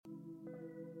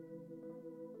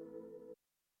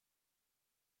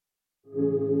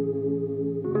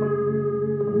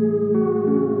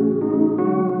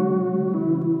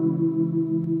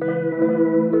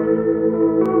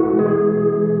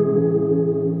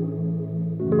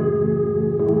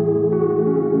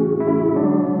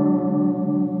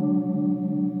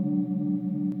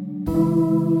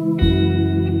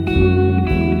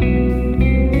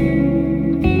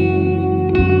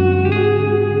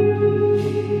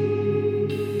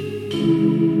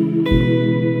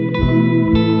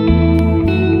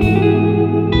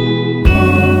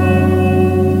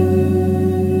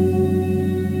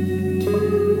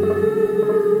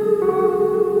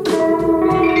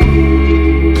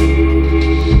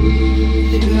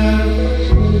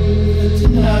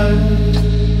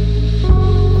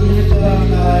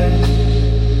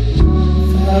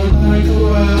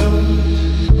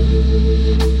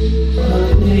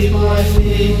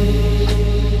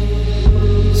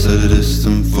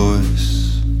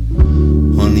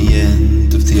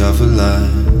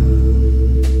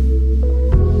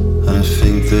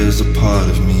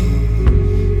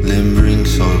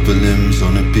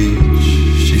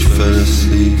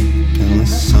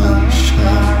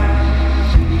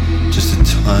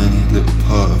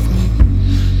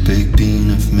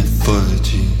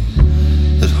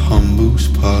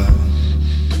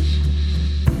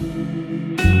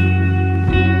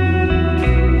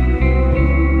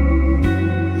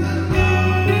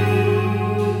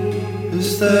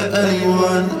there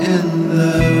anyone in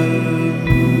there?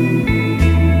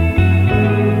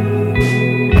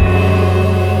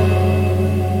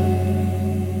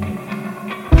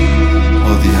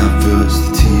 All the adverts,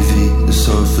 the TV, the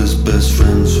sofa's best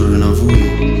friends for another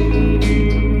week.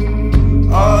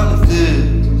 All of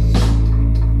this,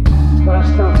 but I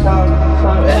still felt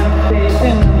so empty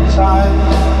inside.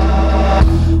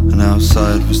 And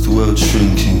outside was the world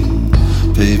shrinking,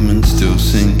 pavement still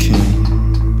sinking.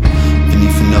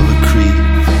 Beneath another creep,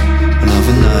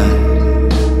 another night.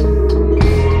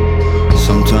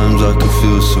 Sometimes I can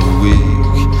feel so weak.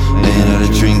 Ain't had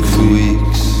a drink for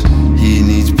weeks. He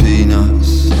needs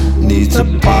peanuts, needs a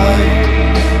pie.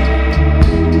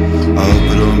 I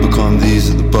hope I don't become these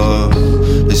at the bar.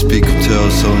 They speak of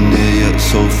tales so near yet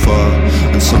so far.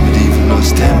 And some had even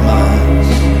lost their minds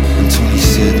until he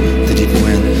said that he'd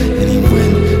win, and he'd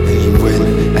win, and he'd win,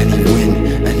 and he'd win,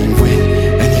 and he'd win,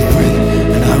 and he'd win,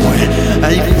 and I win.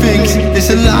 And he thinks it's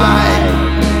a lie.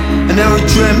 And now he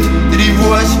dreamt that he'd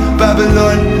watch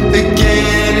Babylon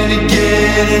again and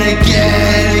again and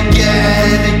again and again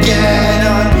and again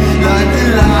on London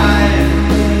Live.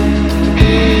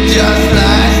 Just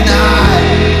last night.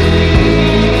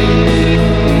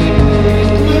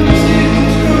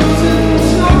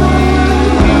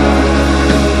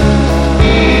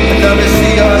 Another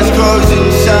cigarette grows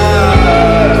inside.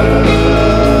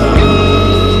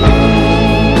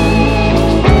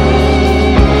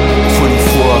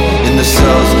 24 in the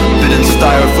cells, bitten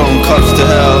styrofoam cups to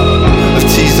hell. Of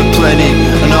teas aplenty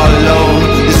and all alone.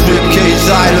 This ribcage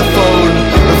xylophone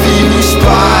of evil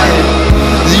spy.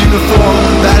 The uniform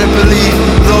that I believe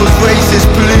those racist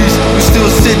police who still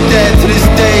sit there to this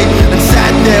day and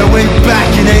sat there way back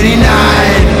in '89.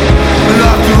 But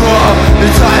after all, the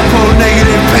typo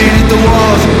negative painted the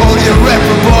walls. Only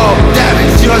irreparable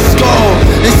damage to your skull.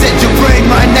 They said your brain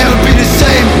might never be the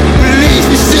same. Release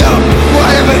yourself,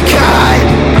 one of a kind.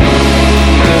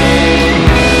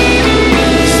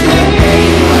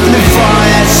 And the fire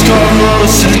that skull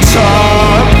rose to the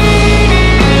top.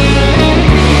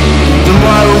 Then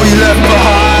why were we left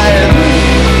behind?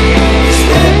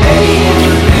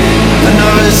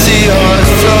 Another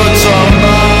seahorse floats on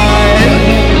by.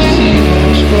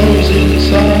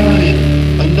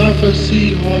 Another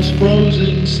seahorse grows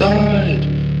inside.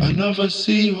 Another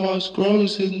seahorse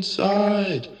grows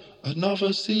inside.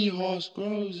 Another seahorse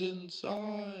grows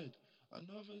inside.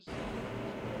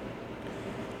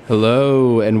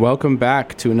 Hello, and welcome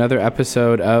back to another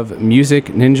episode of Music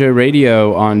Ninja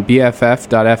Radio on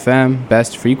BFF.FM,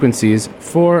 best frequencies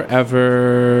forever.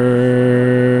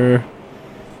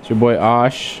 It's your boy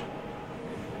Osh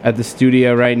at the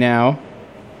studio right now,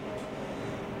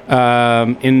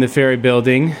 in the Ferry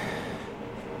Building.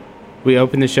 We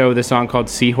opened the show with a song called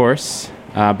Seahorse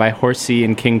by Horsey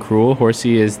and King Cruel.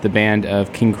 Horsey is the band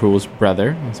of King Cruel's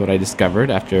brother. That's what I discovered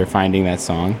after finding that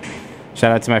song.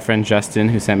 Shout out to my friend Justin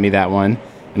who sent me that one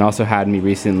and also had me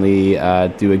recently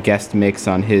do a guest mix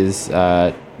on his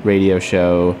radio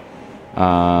show,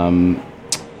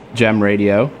 Gem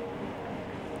Radio.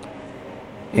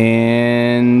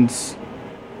 And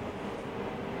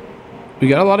we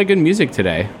got a lot of good music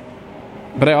today.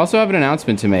 But I also have an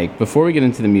announcement to make before we get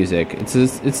into the music.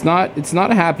 It's not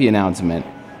a happy announcement.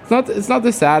 It's not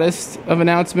the saddest of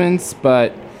announcements,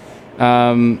 but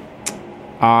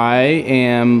I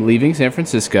am leaving San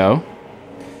Francisco.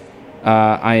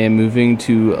 I am moving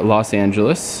to Los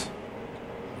Angeles.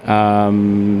 I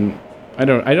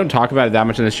don't talk about it that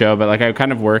much on the show, but like I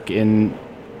kind of work in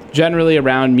generally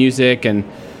around music, and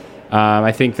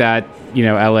I think that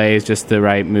LA is just the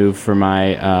right move for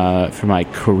my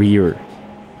career.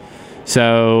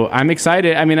 So I'm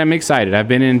excited. I'm excited. I've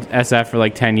been in SF for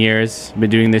like 10 years. I've been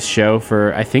doing this show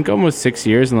for I think almost 6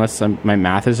 years, unless my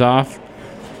math is off.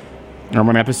 I'm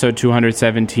on episode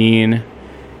 217,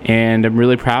 and I'm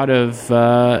really proud of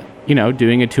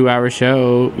doing a 2-hour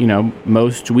show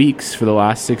most weeks for the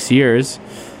last 6 years.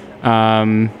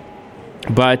 But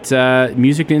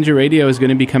Music Ninja Radio is going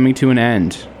to be coming to an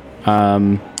end.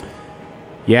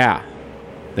 Yeah,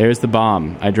 there's the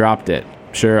bomb. I dropped it.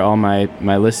 I'm sure all my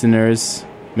listeners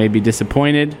may be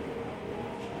disappointed.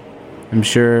 I'm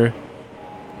sure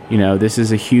this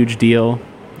is a huge deal.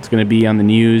 It's going to be on the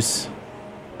news.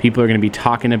 People are going to be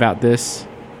talking about this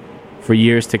for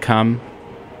years to come.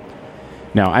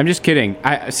 No, I'm just kidding.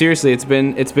 Seriously, it's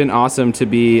been awesome to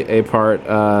be a part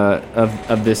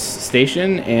of this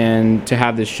station and to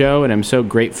have this show, and I'm so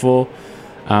grateful.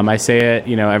 I say it,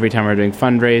 every time we're doing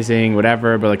fundraising,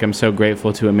 whatever, but like I'm so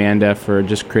grateful to Amanda for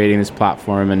just creating this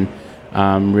platform,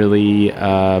 and really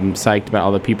psyched about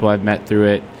all the people I've met through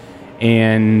it.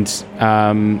 And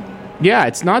yeah,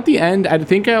 it's not the end. I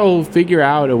think I'll figure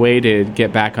out a way to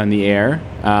get back on the air.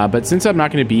 But since I'm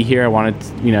not going to be here,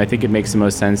 I think it makes the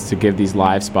most sense to give these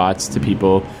live spots to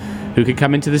people who could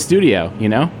come into the studio,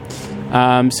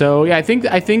 So yeah, I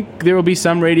think there will be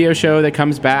some radio show that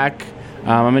comes back.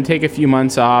 I'm going to take a few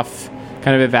months off,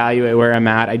 kind of evaluate where I'm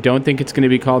at. I don't think it's going to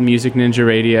be called Music Ninja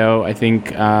Radio. I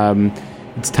think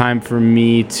it's time for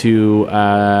me to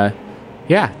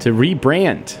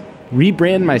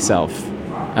rebrand myself.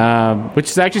 Which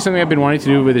is actually something I've been wanting to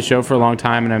do with the show for a long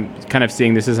time, and I'm kind of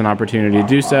seeing this as an opportunity to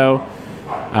do so.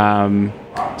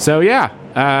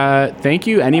 Thank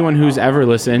you anyone who's ever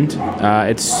listened.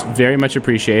 It's very much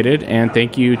appreciated, and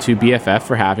thank you to BFF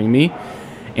for having me.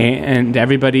 And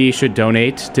everybody should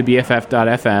donate to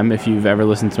BFF.fm if you've ever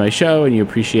listened to my show and you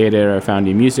appreciate it or found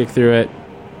new music through it.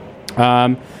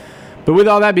 But with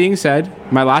all that being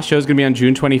said, my last show is going to be on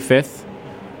June 25th.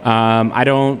 I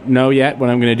don't know yet what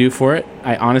I'm going to do for it.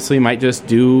 I honestly might just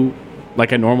do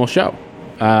like a normal show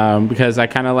because I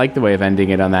kind of like the way of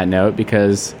ending it on that note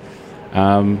because,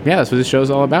 that's what this show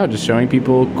is all about, just showing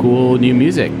people cool new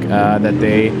music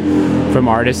from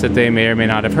artists that they may or may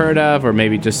not have heard of, or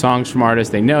maybe just songs from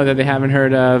artists they know that they haven't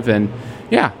heard of. And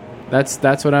yeah,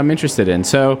 that's what I'm interested in.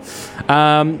 So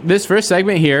this first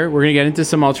segment here, we're going to get into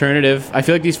some alternative. I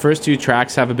feel like these first two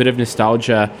tracks have a bit of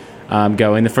nostalgia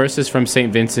going. The first is from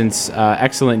St. Vincent's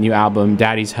excellent new album,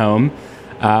 Daddy's Home.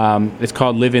 It's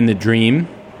called Live in the Dream.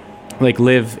 Like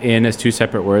live in as two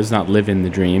separate words, not live in the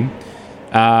dream.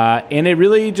 And it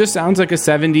really just sounds like a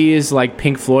 70s like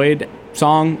Pink Floyd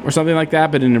song or something like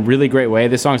that, but in a really great way.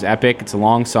 This song's epic. It's a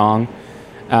long song.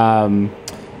 And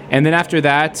then after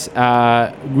that,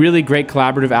 really great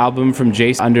collaborative album from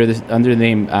Jace under the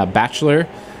name Bachelor.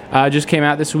 Just came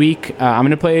out this week. I'm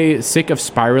going to play Sick of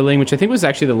Spiraling, which I think was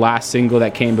actually the last single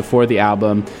that came before the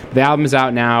album. The album is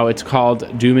out now. It's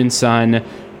called Doom and Sun.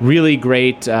 Really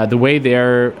great. The way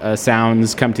their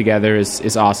sounds come together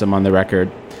is awesome on the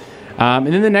record. And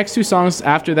then the next two songs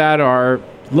after that are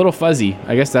a little fuzzy.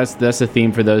 I guess that's the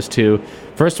theme for those two.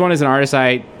 First one is an artist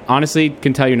I honestly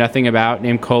can tell you nothing about,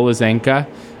 named Kola Zenka.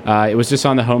 It was just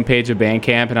on the homepage of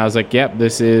Bandcamp, and I was like, yep,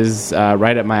 this is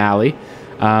right up my alley.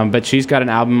 But she's got an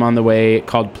album on the way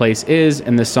called Place Is,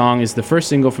 and the song is the first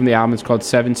single from the album. It's called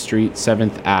 7th Street,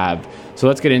 7th Ave. So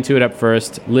let's get into it up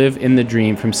first. Live in the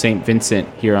Dream from St. Vincent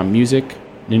here on Music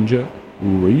Ninja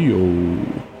Radio.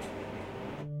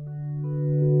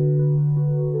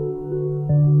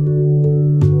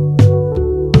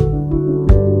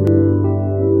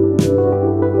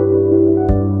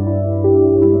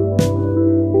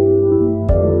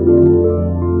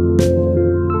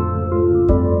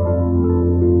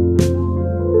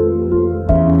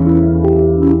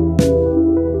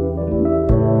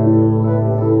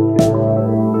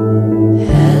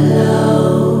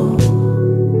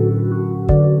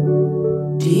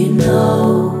 Do you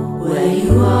know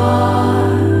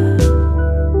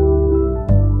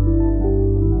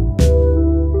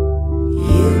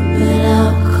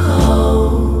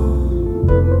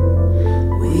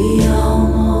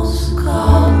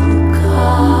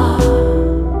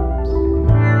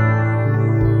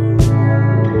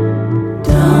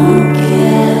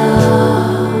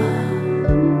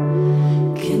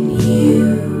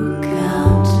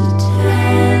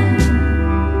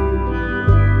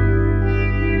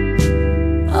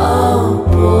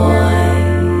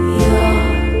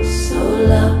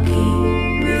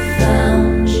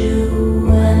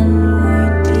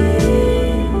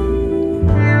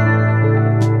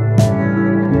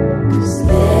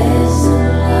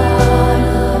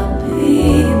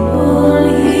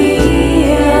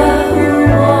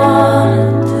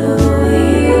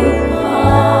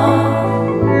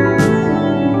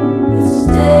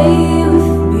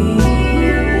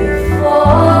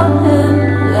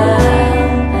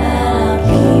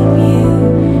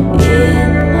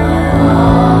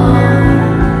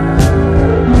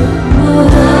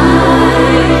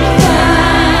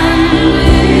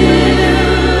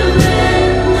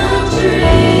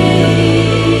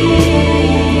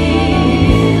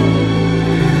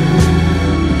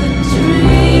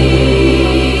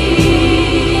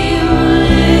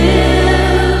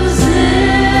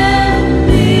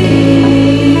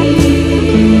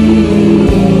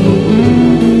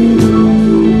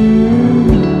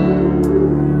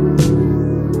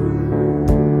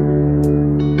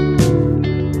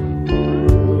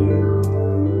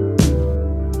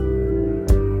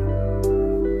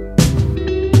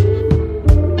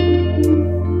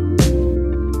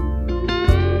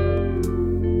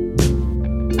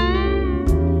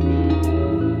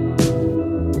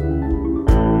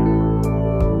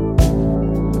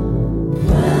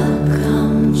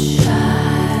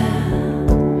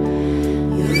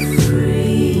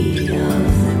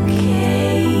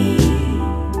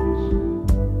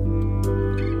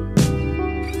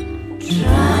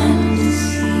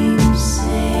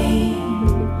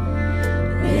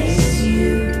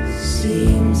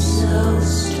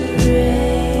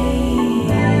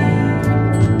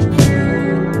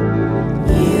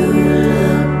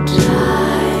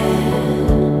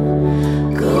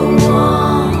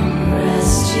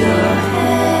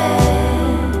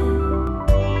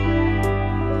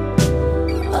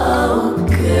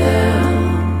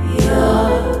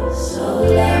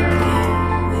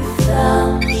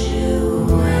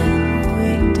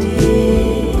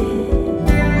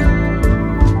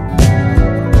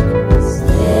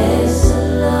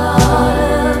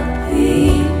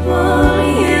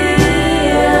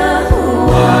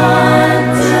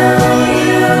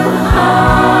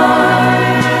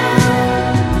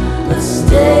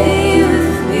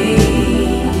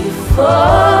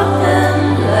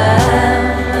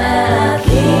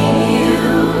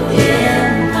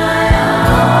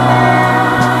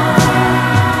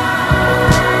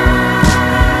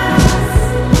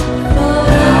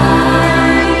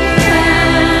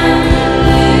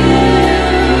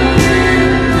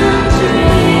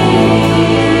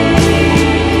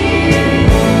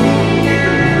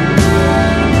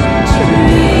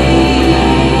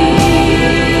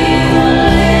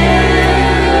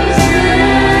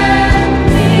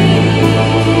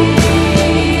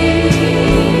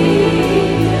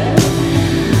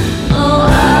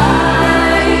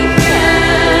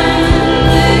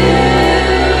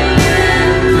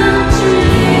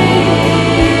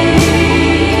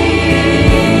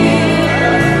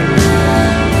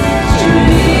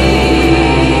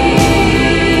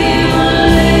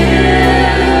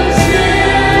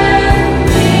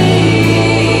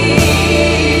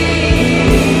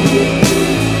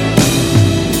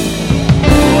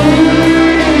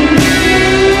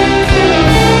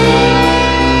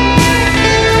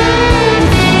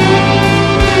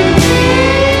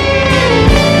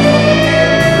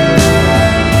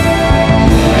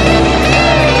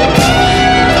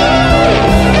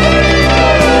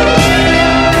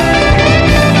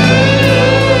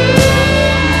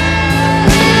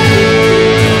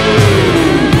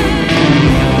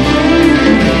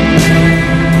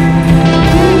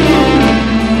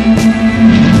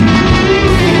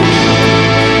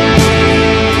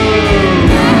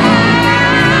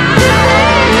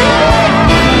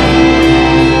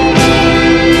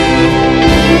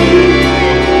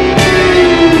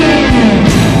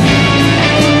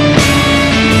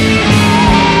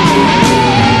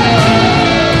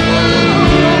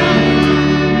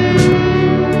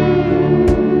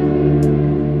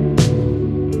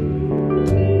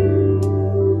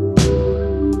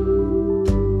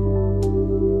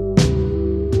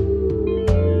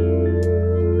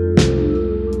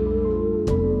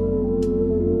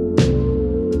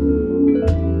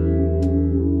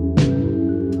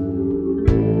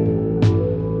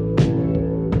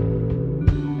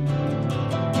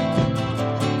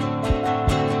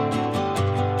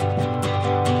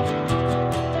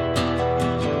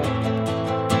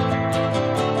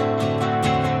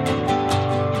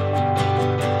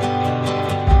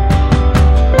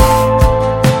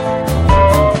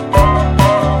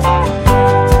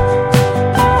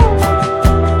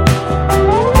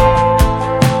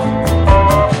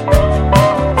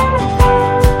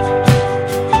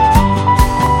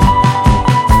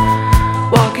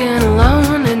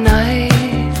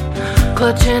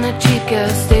clutching a cheap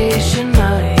gas station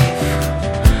knife.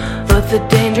 But the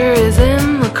danger is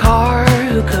in the car.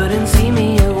 Who couldn't see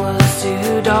me, it was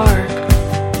too dark.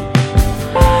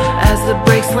 As the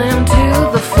brakes slammed to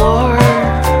the floor,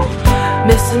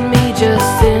 missing me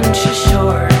just inches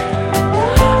short.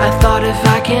 I thought, if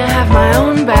I can't have my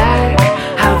own back,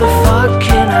 how the fuck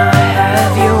can I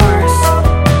have yours?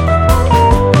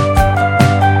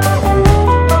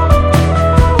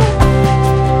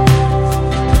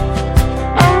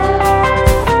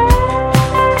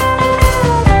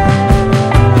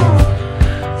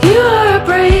 You are a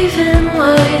brave and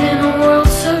light in a world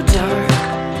so dark,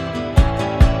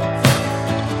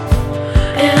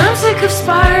 and I'm sick of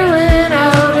spiraling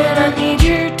out, and I need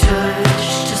your touch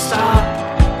to stop.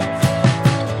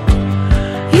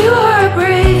 You are a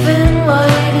brave and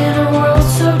light in a world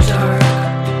so dark,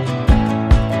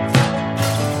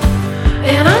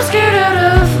 and I'm scared out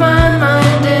of my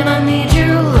mind, and I need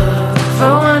your love.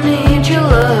 Oh, I need your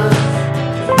love.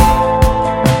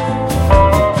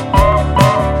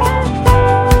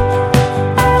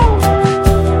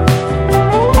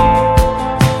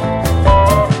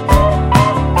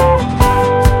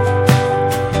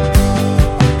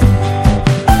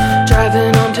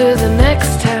 Driving on to the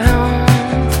next town,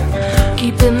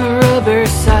 keeping the rubber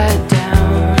side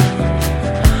down.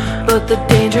 But the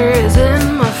danger is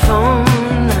in my phone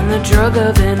and the drug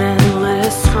of an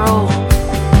endless scroll.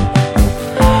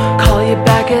 Call you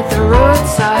back at the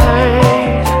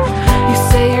roadside. You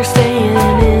say you're staying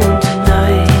in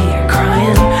tonight. You're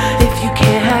crying if you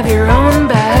can't have your own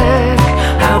back.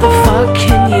 How the fuck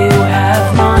can you have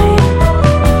mine?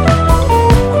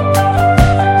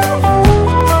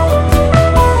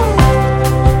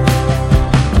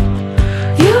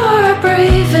 You are a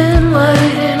brave and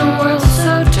light in a world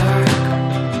so dark,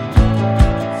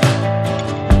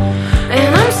 and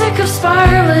I'm sick of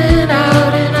spiraling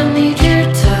out, and I need your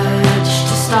touch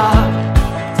to stop.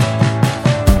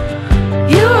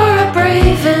 You are a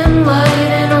brave and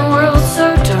light in a world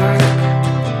so dark,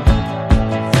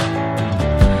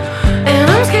 and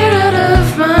I'm scared out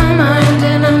of my mind,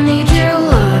 and I need your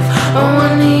love. Oh,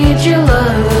 I need your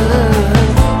love.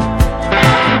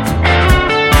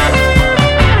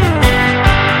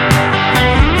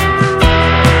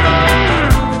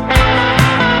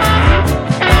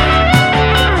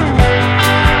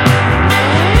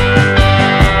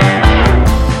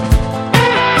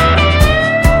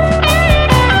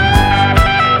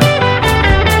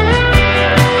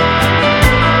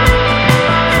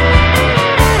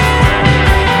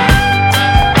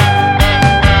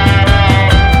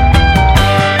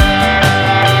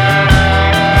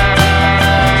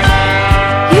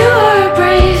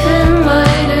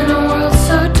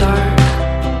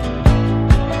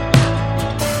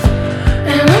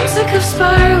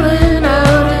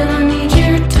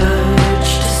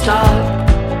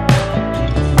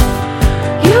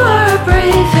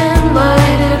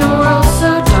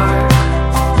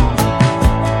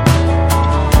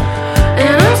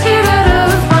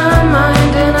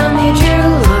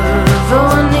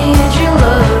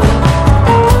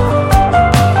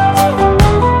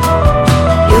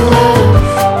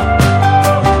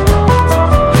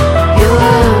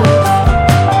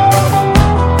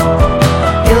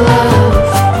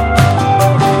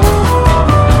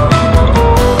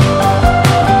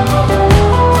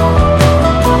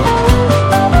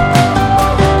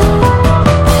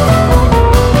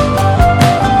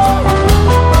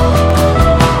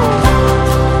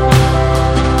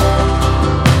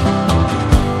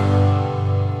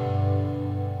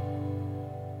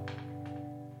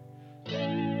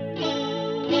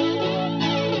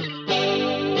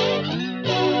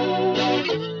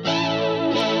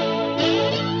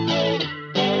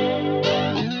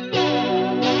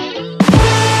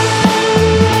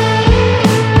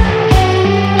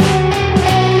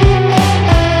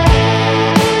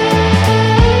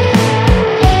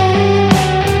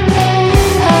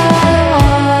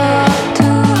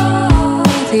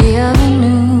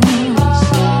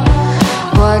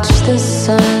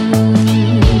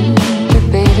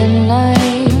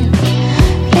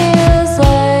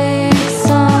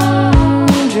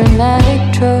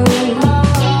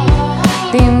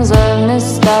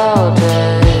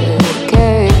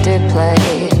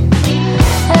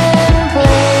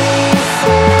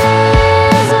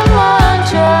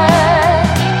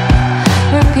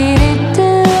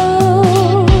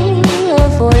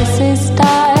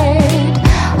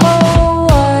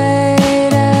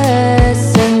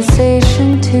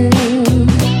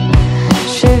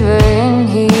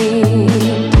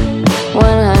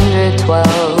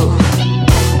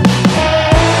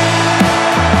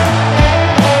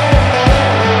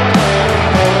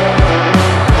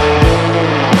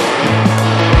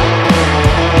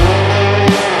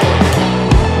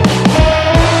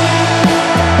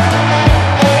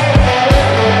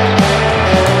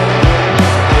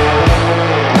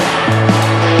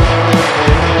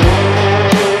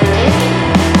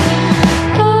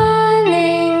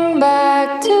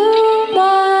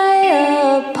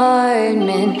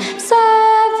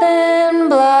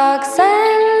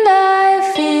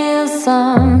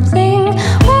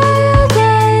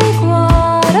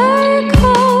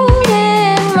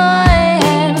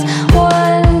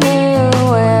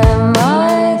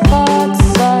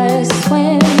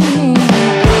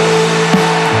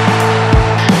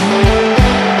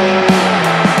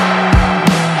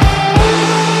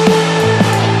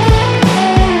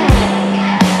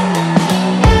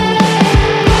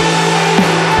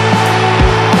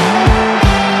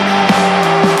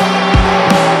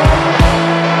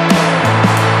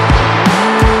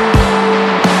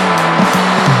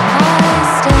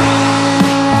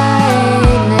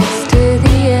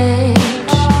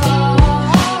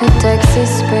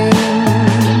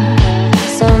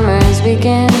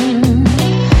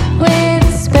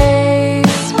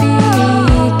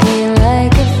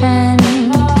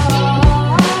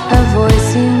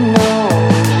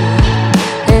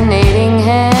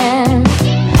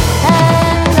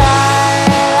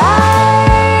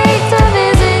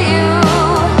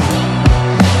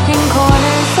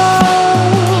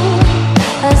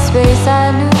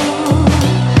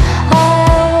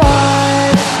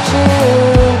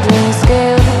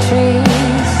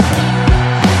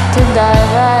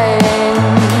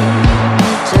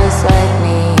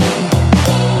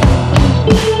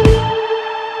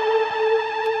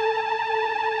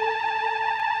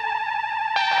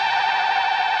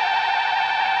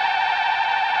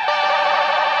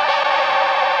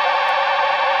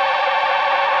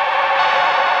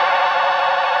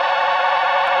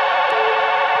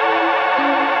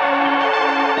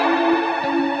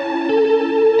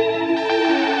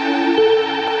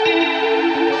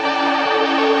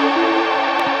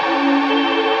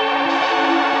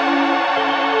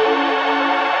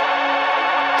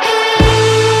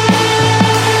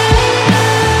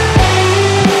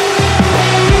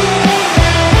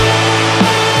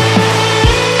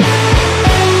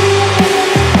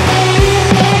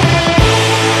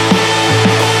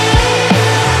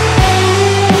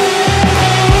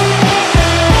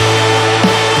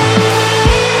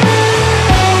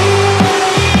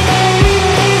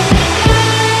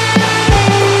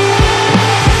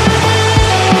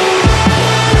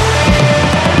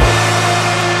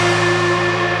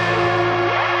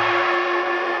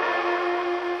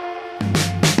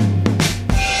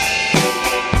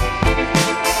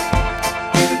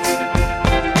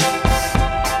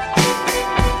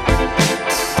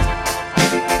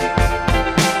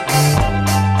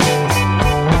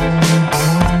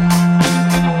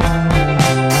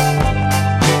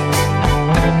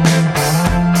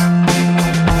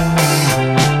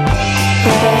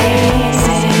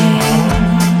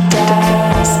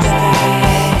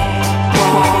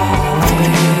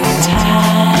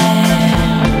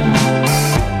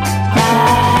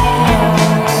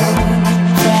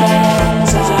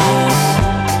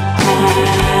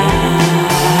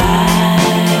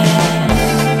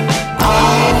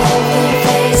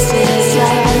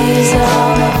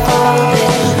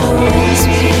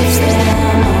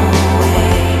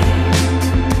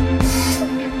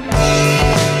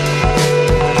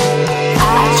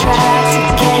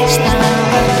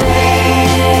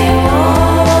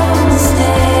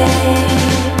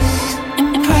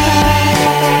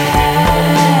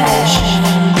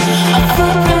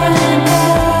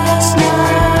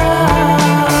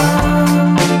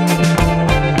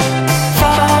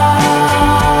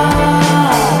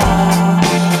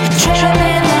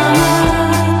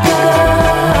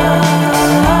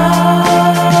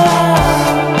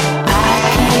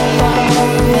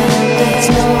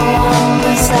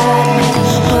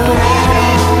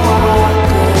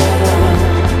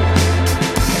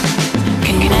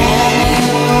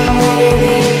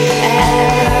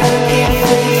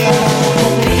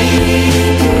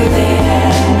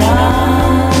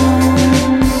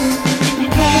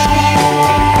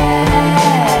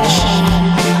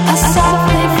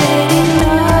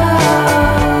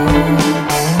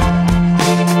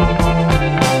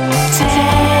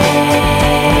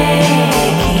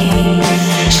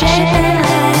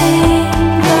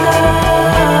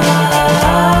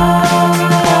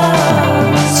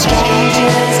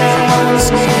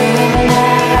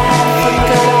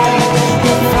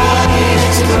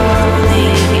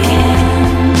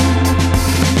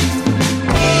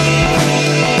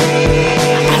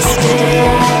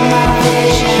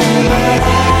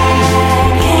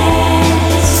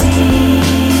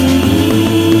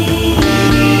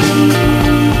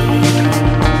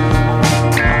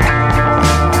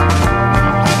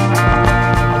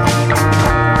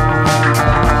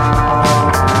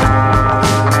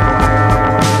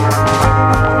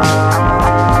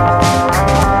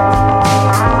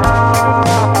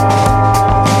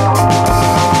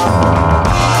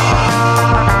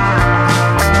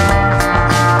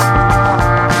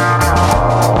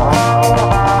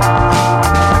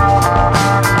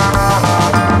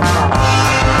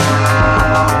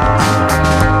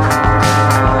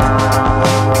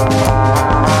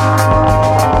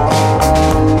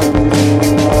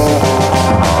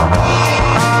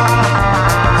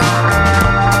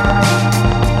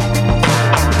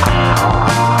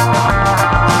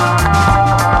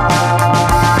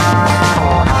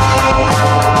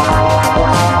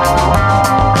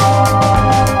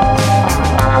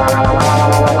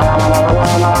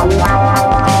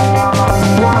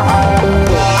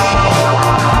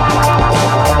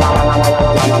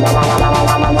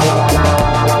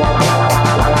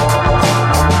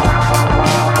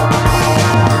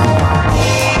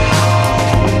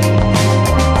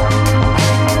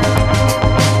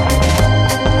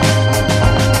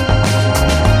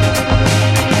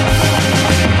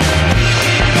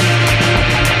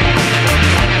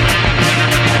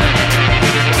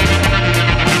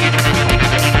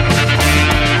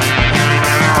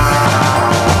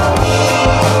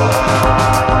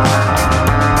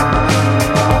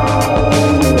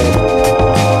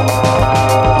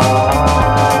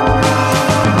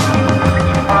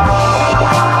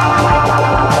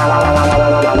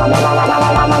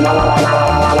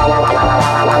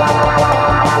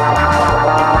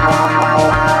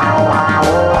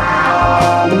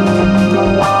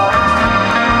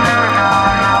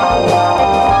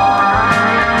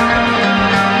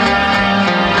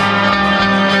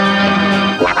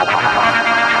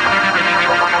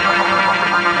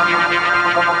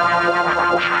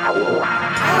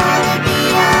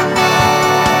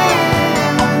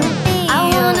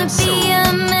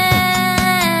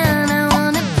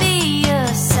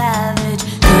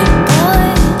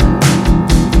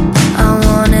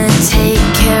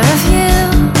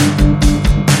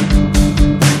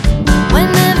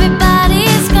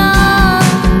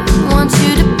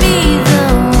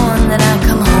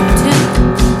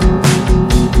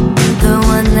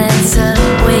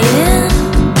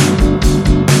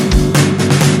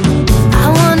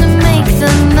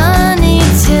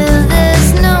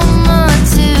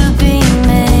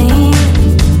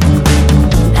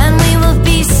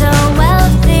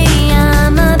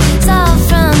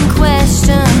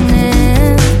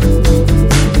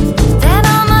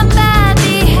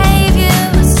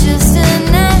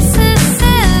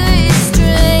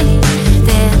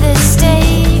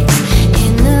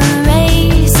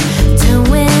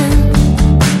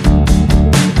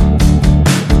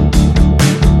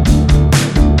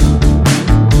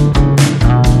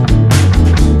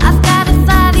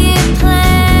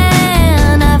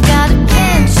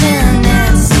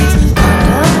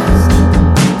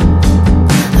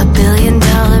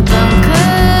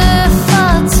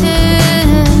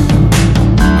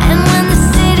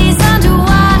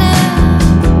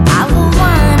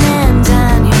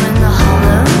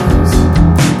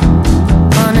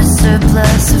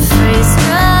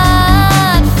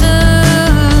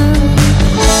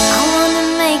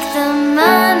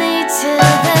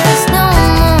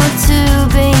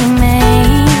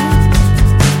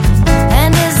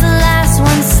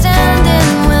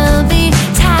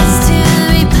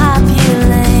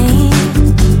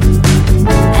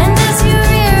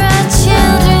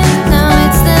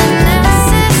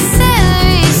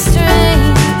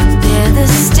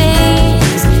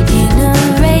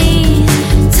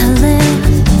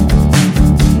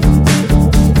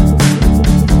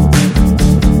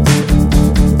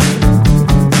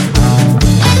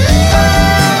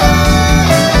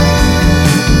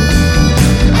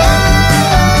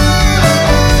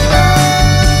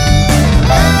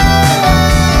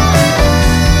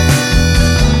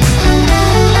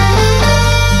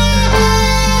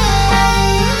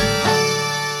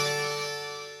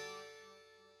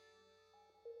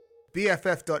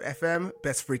 BFF.FM,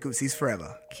 best frequencies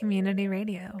forever. Community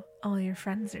radio. All your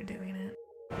friends are doing it.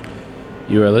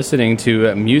 You are listening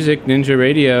to Music Ninja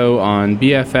Radio on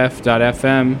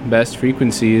BFF.FM, best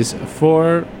frequencies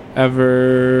forever.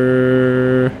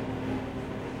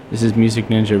 This is Music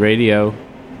Ninja Radio.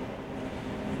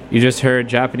 You just heard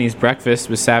Japanese Breakfast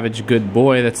with Savage Good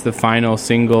Boy. That's the final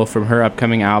single from her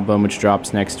upcoming album, which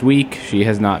drops next week. She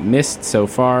has not missed so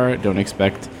far. Don't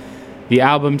expect the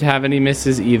album to have any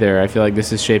misses either. I feel like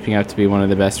this is shaping up to be one of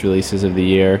the best releases of the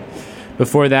year.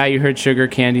 Before that, you heard Sugar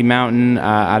Candy Mountain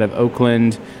out of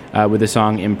Oakland with the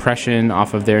song Impression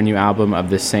off of their new album of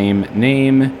the same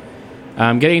name.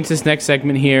 Getting into this next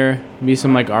segment here, be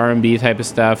some like R&B type of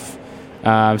stuff.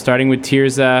 Starting with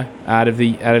Tirza out of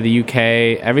the UK.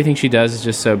 Everything she does is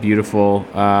just so beautiful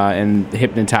and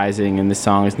hypnotizing, and this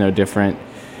song is no different.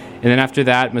 And then after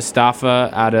that,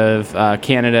 Mustafa out of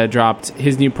Canada dropped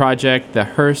his new project,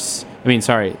 When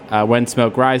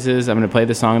Smoke Rises. I'm going to play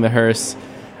the song The Hearse.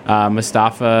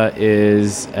 Mustafa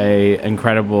is a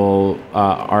incredible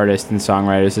artist and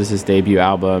songwriter. This is his debut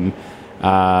album.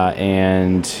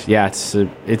 And yeah, it's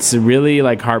a really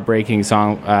like heartbreaking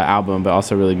song album, but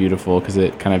also really beautiful because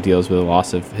it kind of deals with the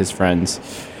loss of his friends.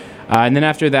 And then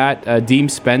after that, Deem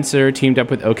Spencer teamed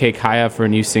up with OK Kaya for a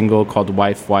new single called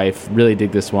Wife Wife. Really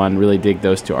dig this one. Really dig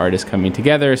those two artists coming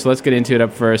together. So let's get into it.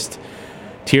 Up first,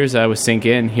 Tirza with Sink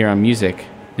In here on Music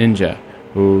Ninja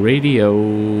Radio.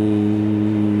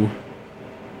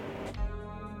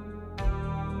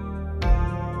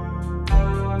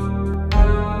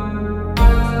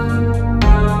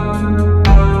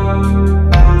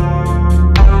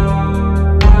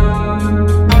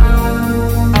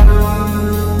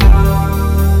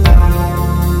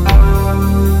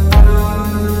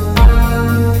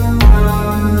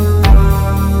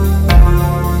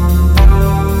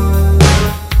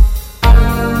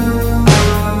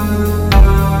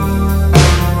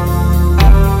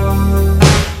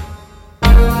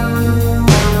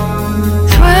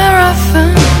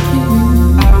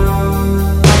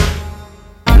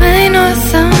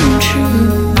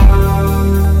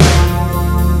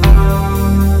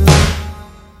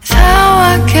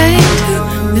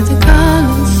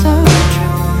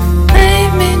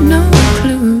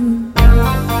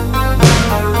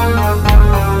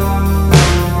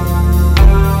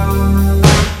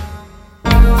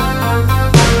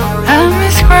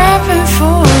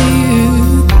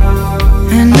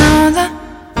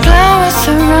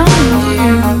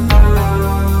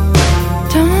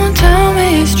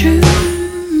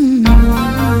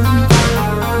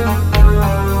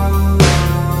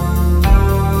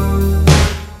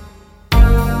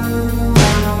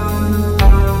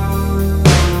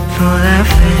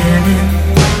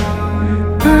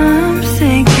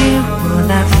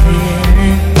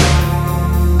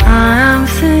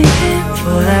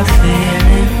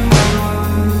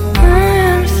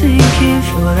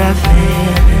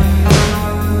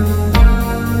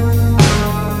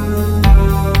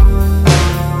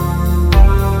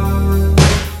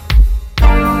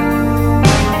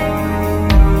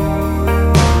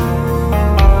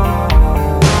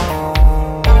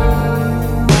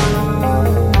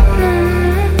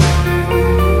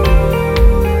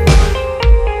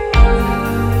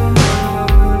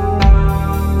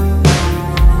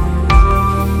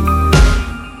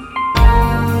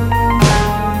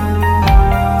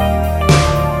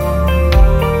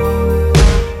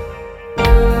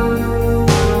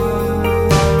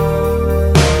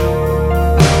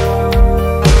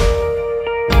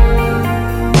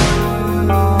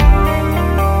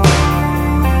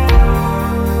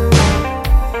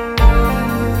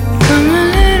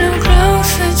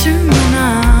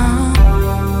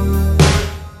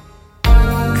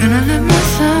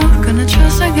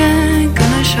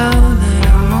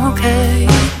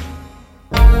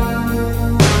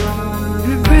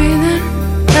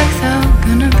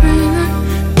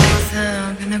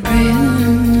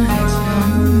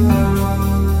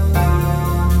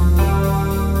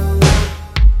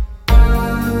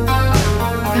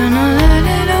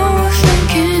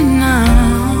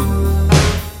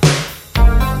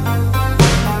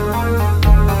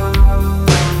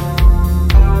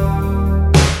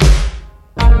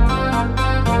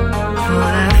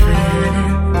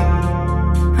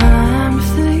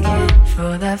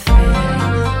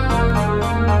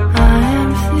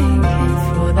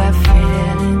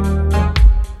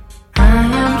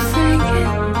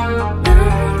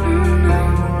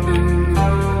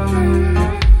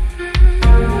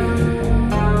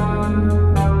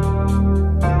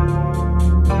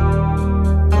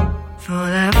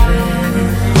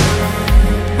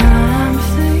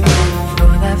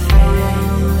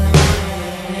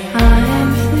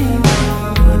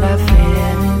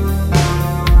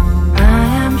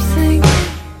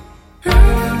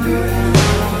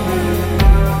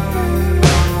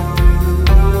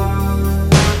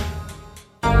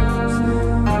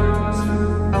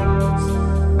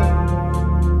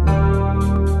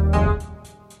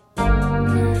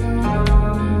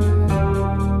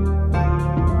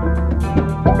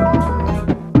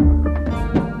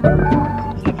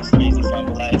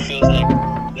 it feels like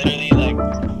literally like,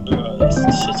 bro, this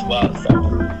shit's wild, fam.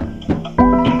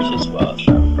 This shit's wild,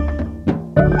 fam.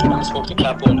 I haven't spoke to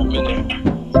Capo in a minute.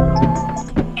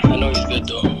 I know he's good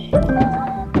though.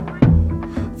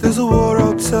 There's a war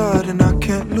outside and I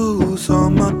can't lose all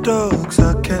my dogs.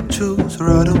 I can't choose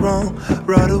right or wrong,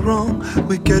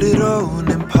 we get it on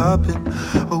and poppin'.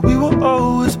 Oh, we were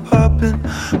always poppin',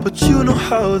 but you know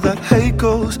how that hate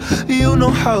goes. You know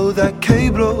how that K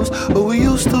blows. Oh, we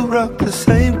used to rock the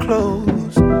same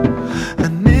clothes,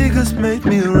 and niggas made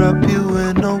me wrap you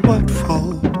in a white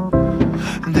fold,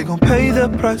 and they gon' pay their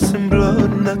price in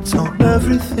blood, and that's on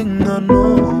everything I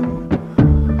know,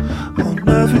 on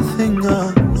everything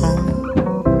I know.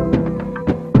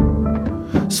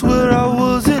 Swear I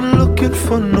wasn't looking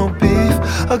for no beef.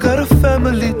 I got a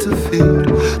family to feed.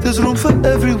 There's room for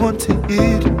everyone to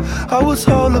eat. I was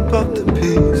all about the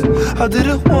peace. I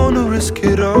didn't wanna risk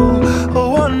it all.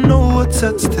 Oh, I know what's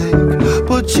at stake,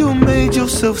 but you made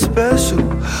yourself special.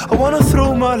 I wanna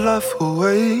throw my life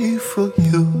away for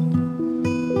you.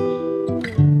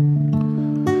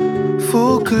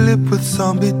 Full clip with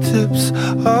zombie tips.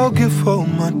 I'll give all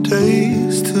my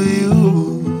days to you.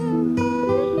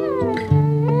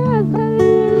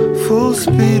 Full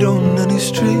speed on any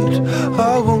street,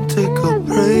 I won't take a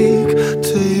break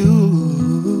to you.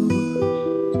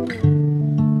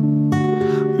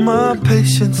 My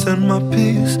patience and my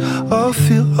peace, I'll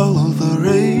feel all the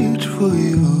rage for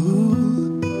you.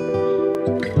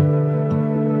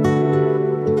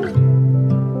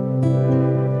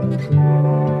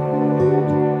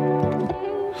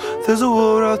 There's a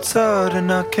war outside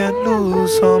and I can't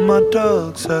lose all my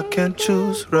dogs. I can't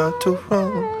choose right or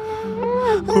wrong,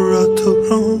 right or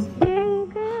wrong,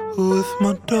 with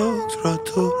my dogs, right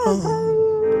or wrong.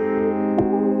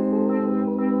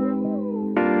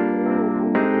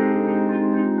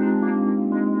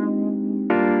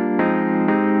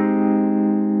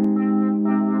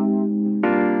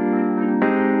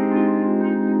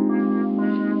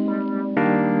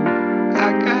 I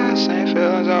got same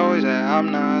feelings always that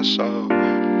I'm not sure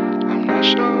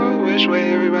which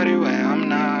way everybody went, I'm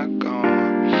not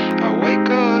gone. I wake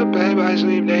up, babe, I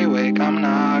sleep, they wake, I'm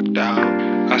knocked out.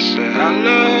 I said I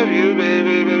love you,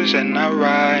 baby, baby, said not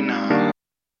right now.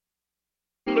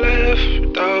 I'm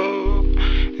left though,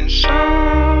 and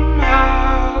somehow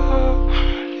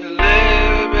you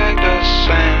live back the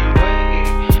same way.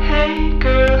 Hey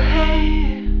girl, hey,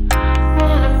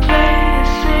 wanna play a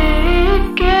sick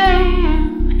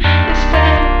game? Is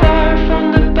that bar from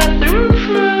the bathroom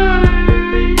floor?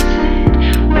 Is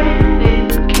it wedding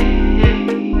cake?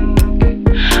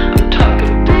 I'm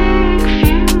talking big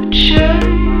future,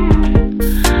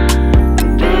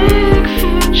 big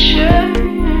future.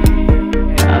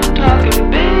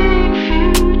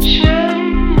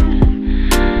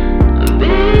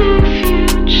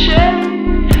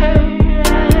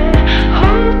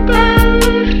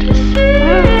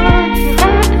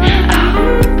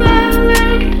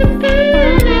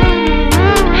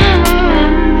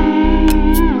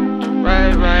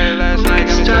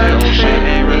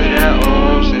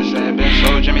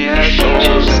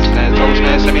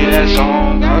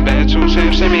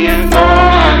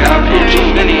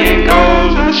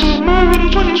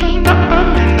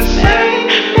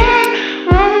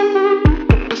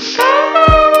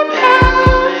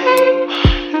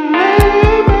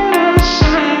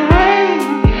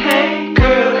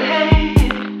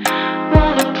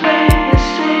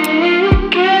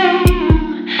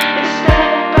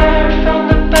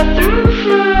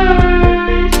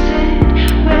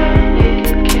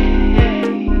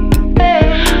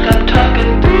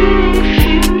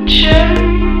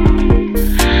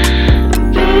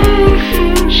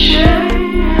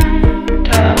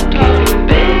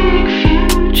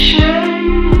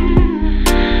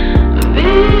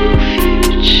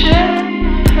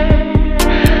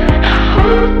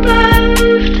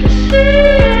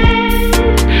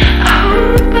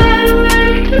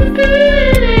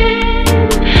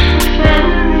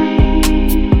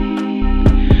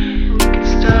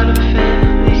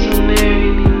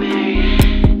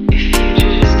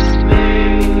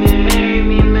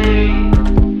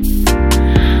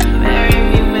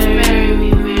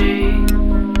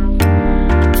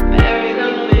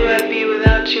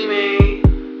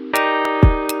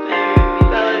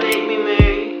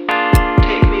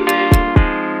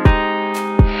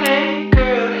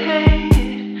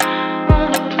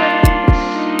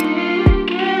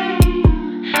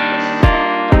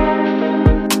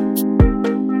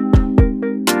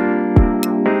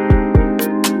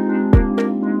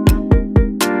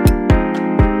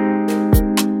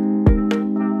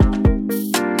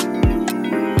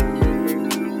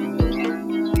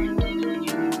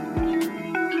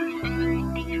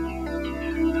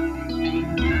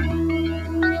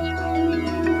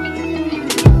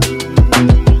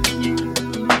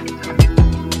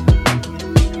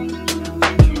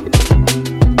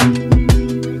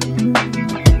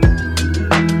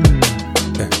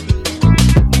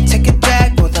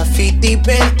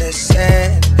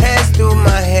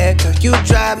 You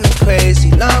drive me crazy.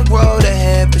 Long road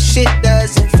ahead, but shit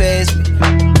doesn't faze me.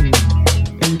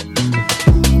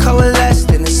 Coalesced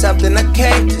into something I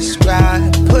can't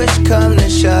describe. Push come to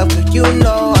shove, girl, you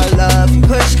know I love you.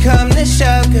 Push come to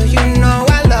shove, girl, you know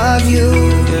I love you.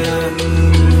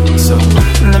 Yeah. So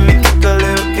let me kick a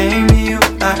little game to you.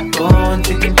 I go and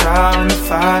take a drive on the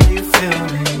fire. Do you feel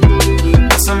me?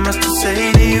 Got so much to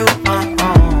say to you.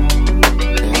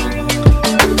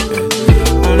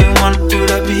 Only wanna do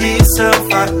that be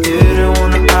yourself. I didn't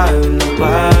wanna lie with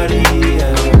nobody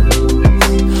else.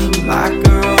 Like a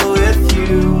girl with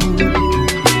you.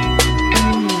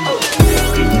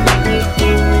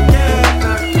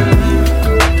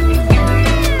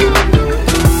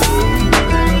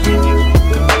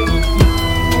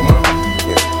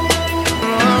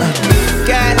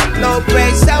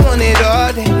 Breaks, I want it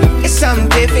all day. It's something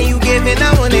different you giving,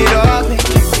 I want it all day.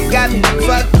 You got me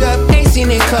fucked up, ain't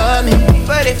seen it coming.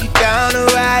 But if you down to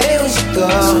ride it, we should go.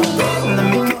 So let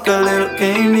me kick a little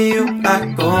game to you.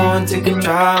 I go and take a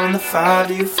drive on the fire.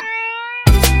 Do you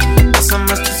got so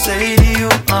much to say to you?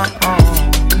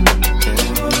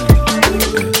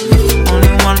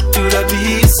 Only wanna do that be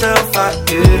yourself. I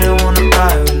didn't wanna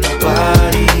lie with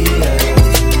nobody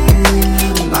else.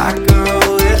 Like a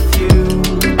girl with you.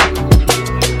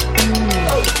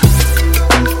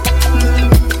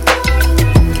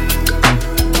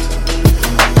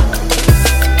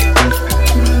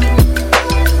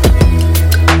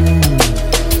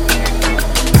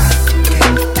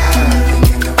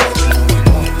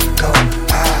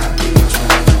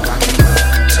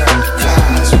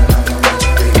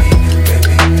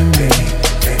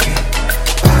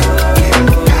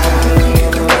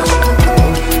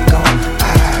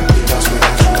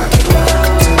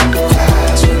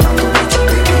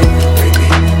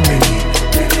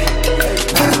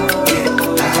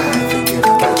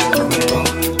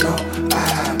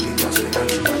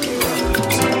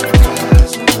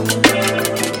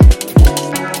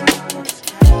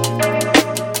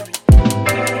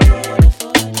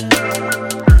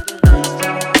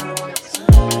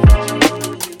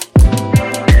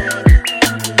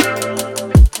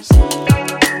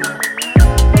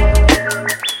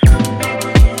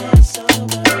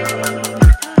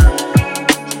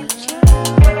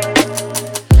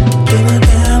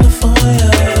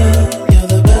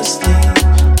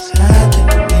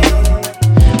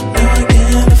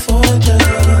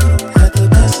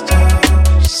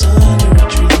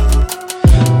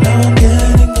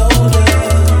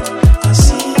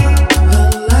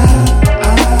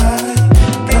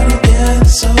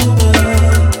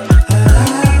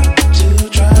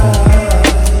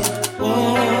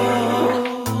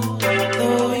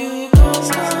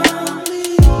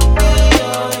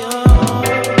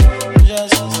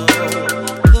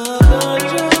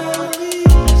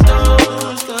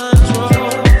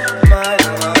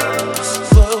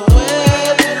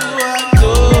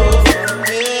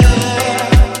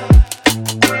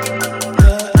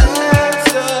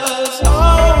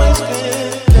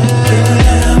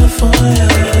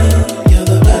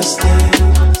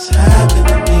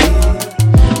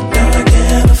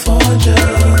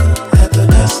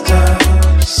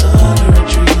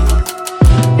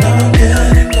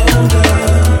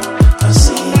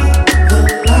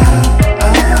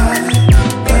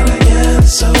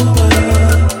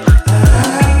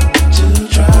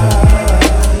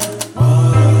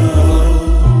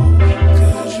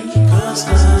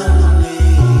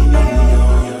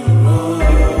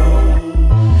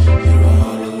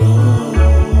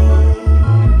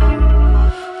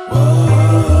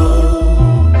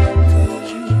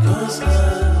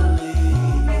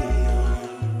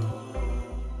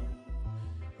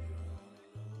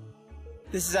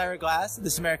 This is Ira Glass of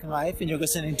This American Life, and you're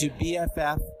listening to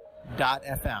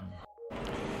BFF.FM.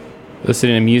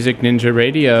 Listening to Music Ninja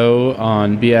Radio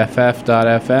on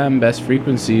BFF.FM, best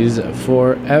frequencies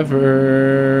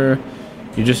forever.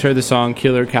 You just heard the song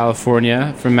Killer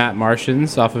California from Matt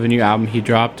Martians off of a new album he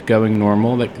dropped, Going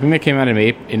Normal. I think that came out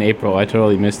in April. I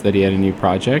totally missed that he had a new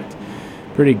project.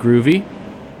 Pretty groovy.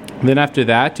 Then after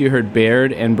that, you heard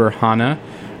Baird and Berhana.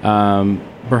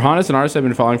 Berhana's an artist I've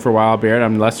been following for a while. Baird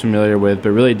I'm less familiar with, but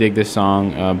really dig this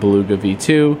song, Beluga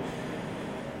V2.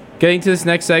 Getting to this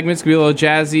next segment, it's going to be a little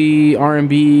jazzy,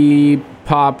 R&B,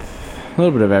 pop, a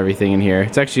little bit of everything in here.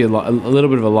 It's actually a little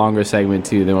bit of a longer segment,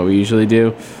 too, than what we usually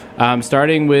do.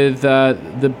 Starting with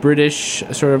the British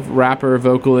sort of rapper,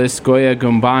 vocalist, Goya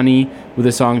Gombani, with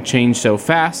the song Change So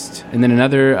Fast. And then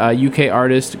another UK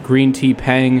artist, Green Tea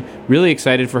Peng. Really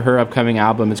excited for her upcoming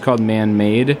album. It's called Man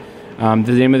Made. The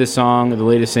name of the song, the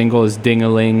latest single, is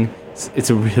Ding-a-Ling. It's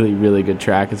a really, really good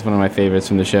track. It's one of my favorites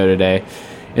from the show today.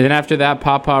 And then after that,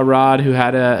 Papa Rod, who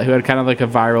had kind of like a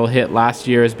viral hit last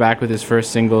year, is back with his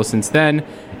first single since then,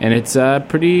 and it's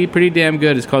pretty damn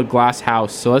good. It's called Glass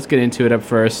House. So let's get into it. Up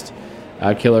first,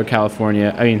 Killer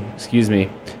California.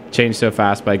 Change So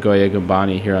Fast by Goya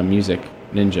Gambani here on Music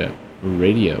Ninja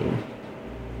Radio.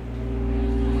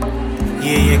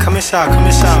 Yeah, come inside,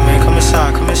 man, come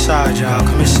inside,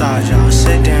 y'all,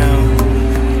 sit down,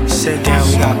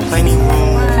 we got plenty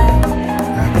room,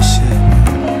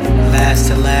 last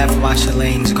to laugh, watch the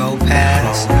lanes go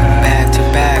past, back to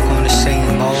back on the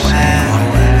same old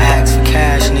app, ask for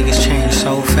cash, niggas change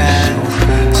so fast,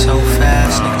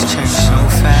 niggas change so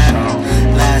fast,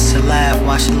 last to laugh,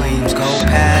 watch the lanes go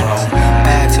past,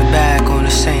 back to back on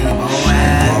the same old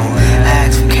app,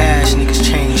 ask for cash, niggas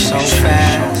change so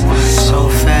fast,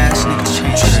 niggas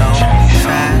change so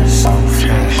fast,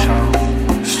 change so fast,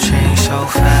 change so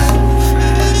fast,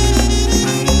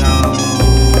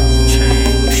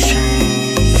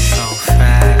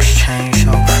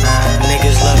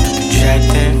 niggas love to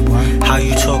projecting, how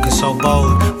you talking so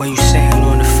bold, when you sitting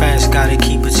on the fence, gotta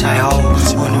keep a tight hold,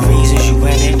 on the reasons you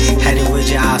in it, headed with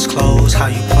your eyes closed, how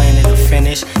you planning to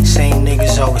finish, same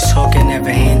niggas always talking, never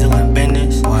handling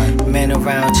business, men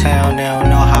around town, they don't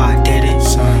know how I did it,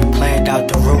 planned out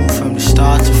the route from the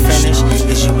start to finish,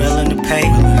 is you willing to pay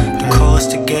the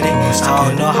cost to get it, I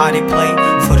don't know how they play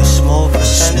for the small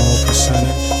percentage, I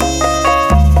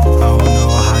don't know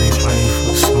how they play for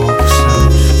the small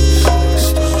percentage,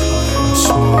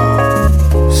 small,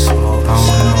 I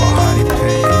don't know how they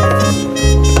pay,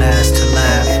 last to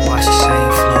laugh, watch the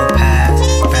same flow pass,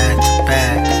 back to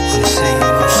back, on the same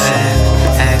old ad,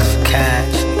 ask for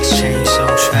cash, exchange so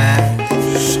fast,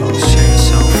 exchange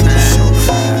so fast,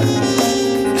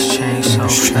 exchange so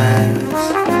fast,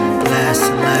 last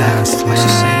to last, watch the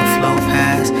same flow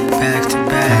pass, back to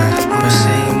back, on the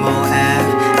same old ad,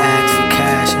 ask for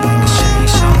cash, niggas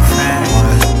change so fast,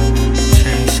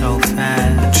 change so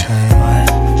fast, change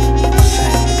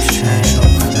so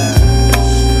fast, change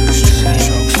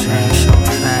so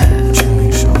fast,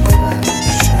 change so fast,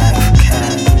 ask for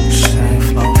cash, same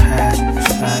flow pass,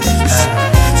 fast,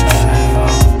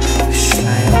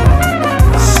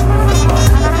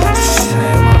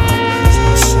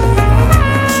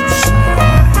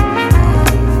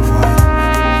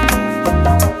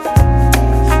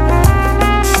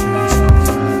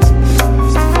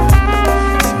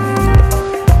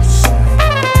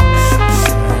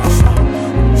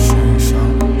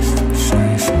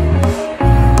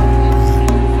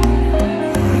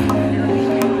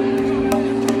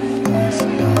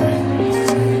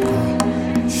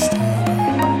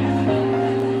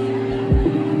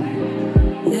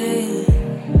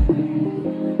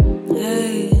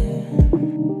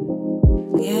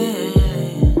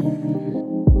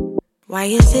 Why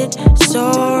is it so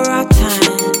rotten?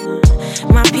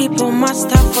 My people must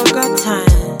have forgotten.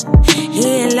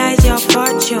 Here lies your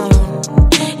fortune,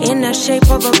 in the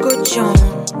shape of a good tune.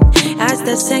 As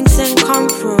the sing come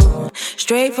through,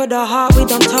 straight for the heart, we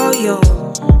don't tell you.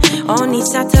 Only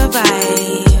subtle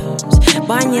vibes,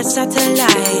 burn your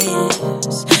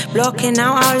satellites, blocking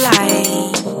out our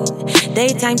light.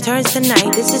 Daytime turns to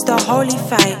night, this is the holy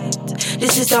fight.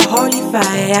 This is the holy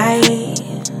fight.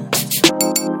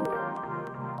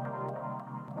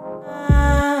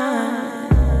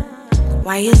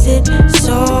 Why is it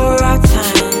so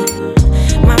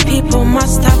rotten? My people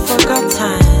must have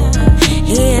forgotten.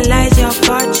 Here lies your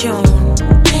fortune,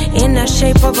 in the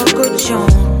shape of a good tune.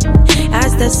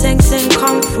 As the sing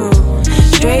come through,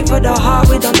 straight for the heart,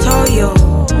 we don't tell you.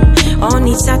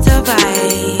 Only subtle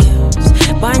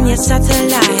vibes, burn your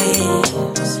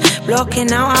satellites,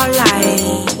 blocking out our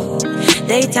light.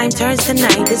 Daytime turns to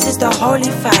night, this is the holy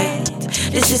fight.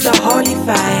 This is the holy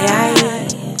fight.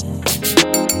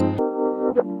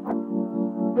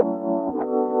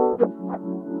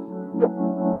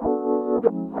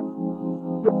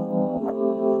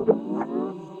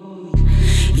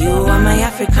 You are my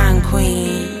African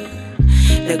queen,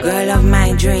 the girl of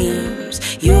my dreams.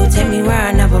 You take me where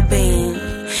I've never been.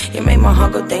 You make my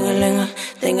heart go ding-a-ling-a,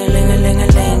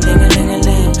 ding-a-ling-a-ling-a-ling,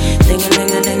 ding-a-ling-a-ling,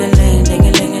 ding-a-ling-a-ling-a-ling,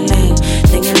 ding-a-ling-a-ling,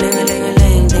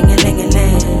 ding-a-ling-a-ling-a-ling,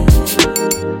 ding-a-ling-a-ling.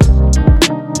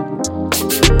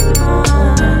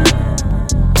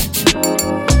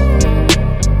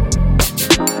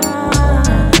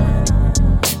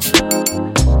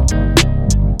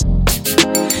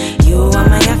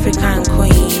 African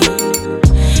queen,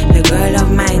 the girl of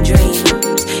my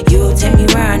dreams. You take me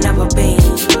where I've never been.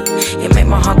 You make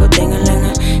my heart go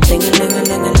ding-a-ling-a,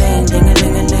 ding-a-ling-a-ling-a-ling,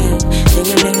 ding-a-ling-a-ling,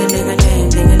 ding-a-ling-a-ling-a-ling,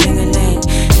 ding-a-ling-a-ling,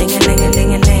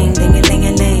 ding-a-ling-a-ling-a-ling,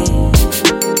 ding-a-ling-a-ling.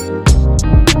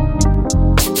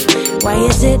 Why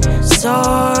is it so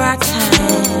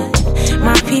rotten.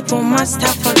 My people must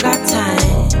have forgotten.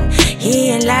 He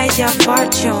and Elijah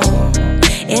fortune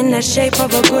in the shape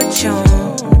of a good tune.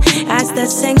 As the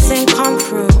sing come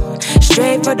through,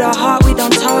 straight for the heart, we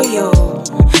don't tell you.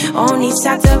 Only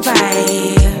satellite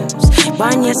vibes,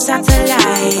 burn your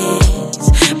satellites,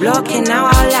 blocking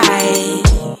out our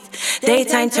light.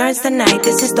 Daytime turns to night,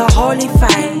 this is the holy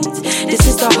fight. This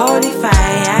is the holy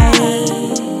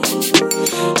fight.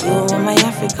 You are my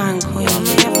African queen.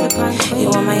 You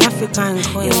are my African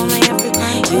queen.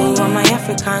 You are my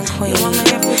African queen. You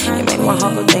make my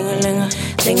heart go ding-a-ling-a,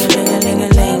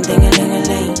 ding-a-ling-a-ling-a-ling,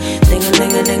 ding-a-ling-a-ling,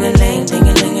 ding-a-ling-a-ling-a-ling,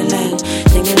 ding-a-ling-a-ling,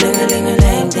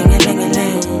 ding-a-ling-a-ling-a-ling,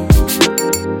 ding-a-ling-a-ling.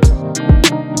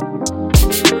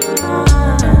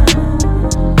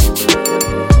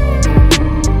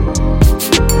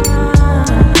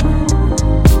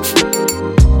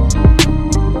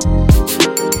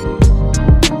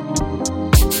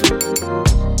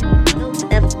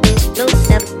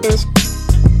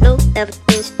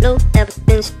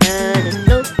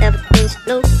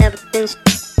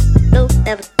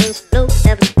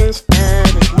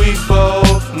 We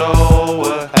both know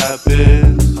what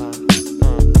happens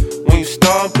when you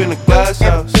stomp in the glass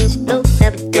house.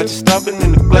 Got you stomping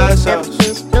in the glass house.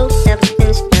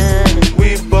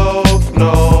 We both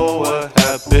know what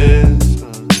happens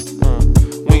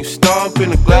when you stomp in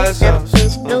the glass house.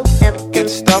 Get you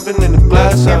stomping in the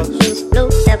glass house.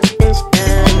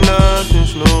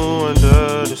 Nothing's new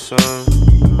under the sun.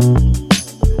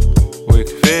 We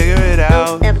can figure it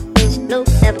out.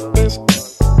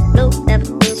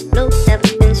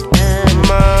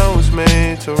 Mine was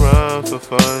made to run for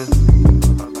fun.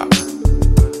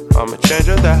 I'ma change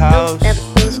up the house.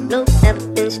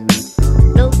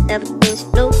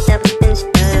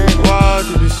 Why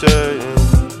to be certain?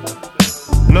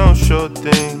 No sure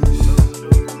things.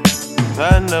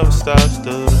 That never stops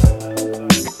the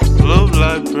blue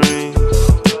light brings.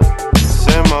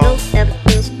 Same old shit.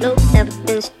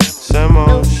 Same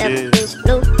old.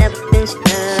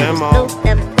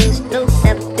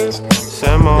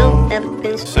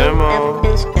 Same old.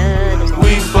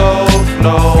 We both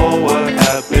know what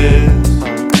happens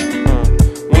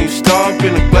when you stomp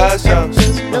in the glass house.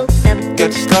 Get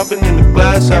you stomping in the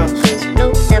glass house.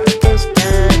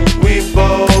 We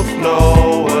both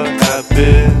know what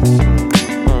happens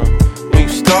when you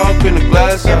stomp in the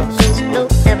glass house.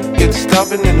 Get you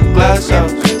stomping in the glass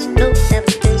house.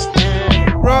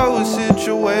 Roll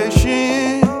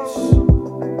situations.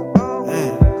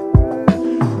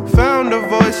 Found a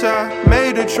voice, I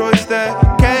made a choice that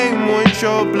came with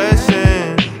your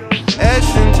blessing.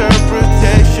 Etched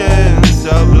interpretations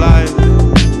of life.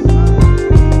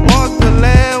 Walk the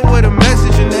land with a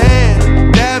message in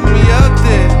hand. Dab me up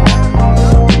there.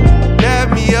 Dab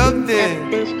me up there.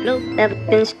 No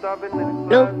evidence, no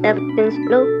evidence,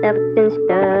 no evidence,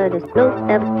 no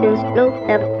evidence, no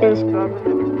evidence,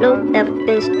 no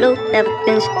evidence, no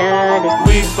evidence,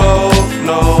 We both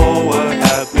know what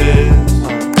happens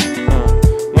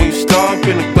when you stomp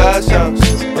in the glass house.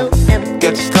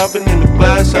 Get you stomping in the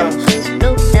glass house.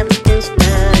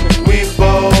 We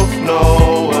both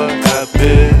know what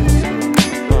happens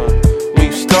when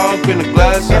you stomp in the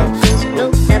glass house.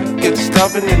 Get you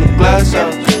stomping in the glass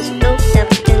house.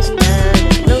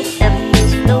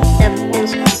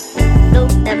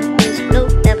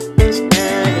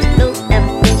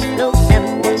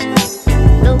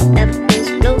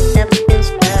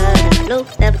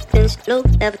 No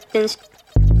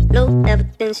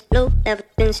evidence, no evidence, no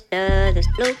evidence, no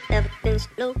evidence,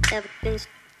 no evidence,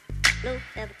 no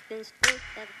evidence, no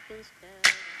evidence.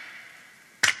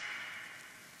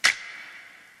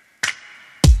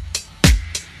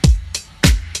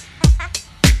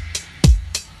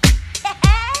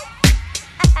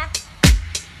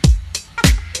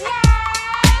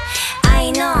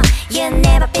 I know you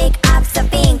never pick up the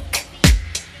pink,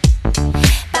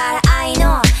 but I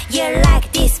know you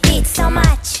like this beat so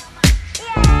much.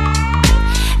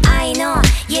 I know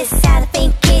you said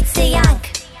think it's young,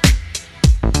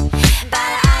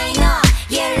 but I know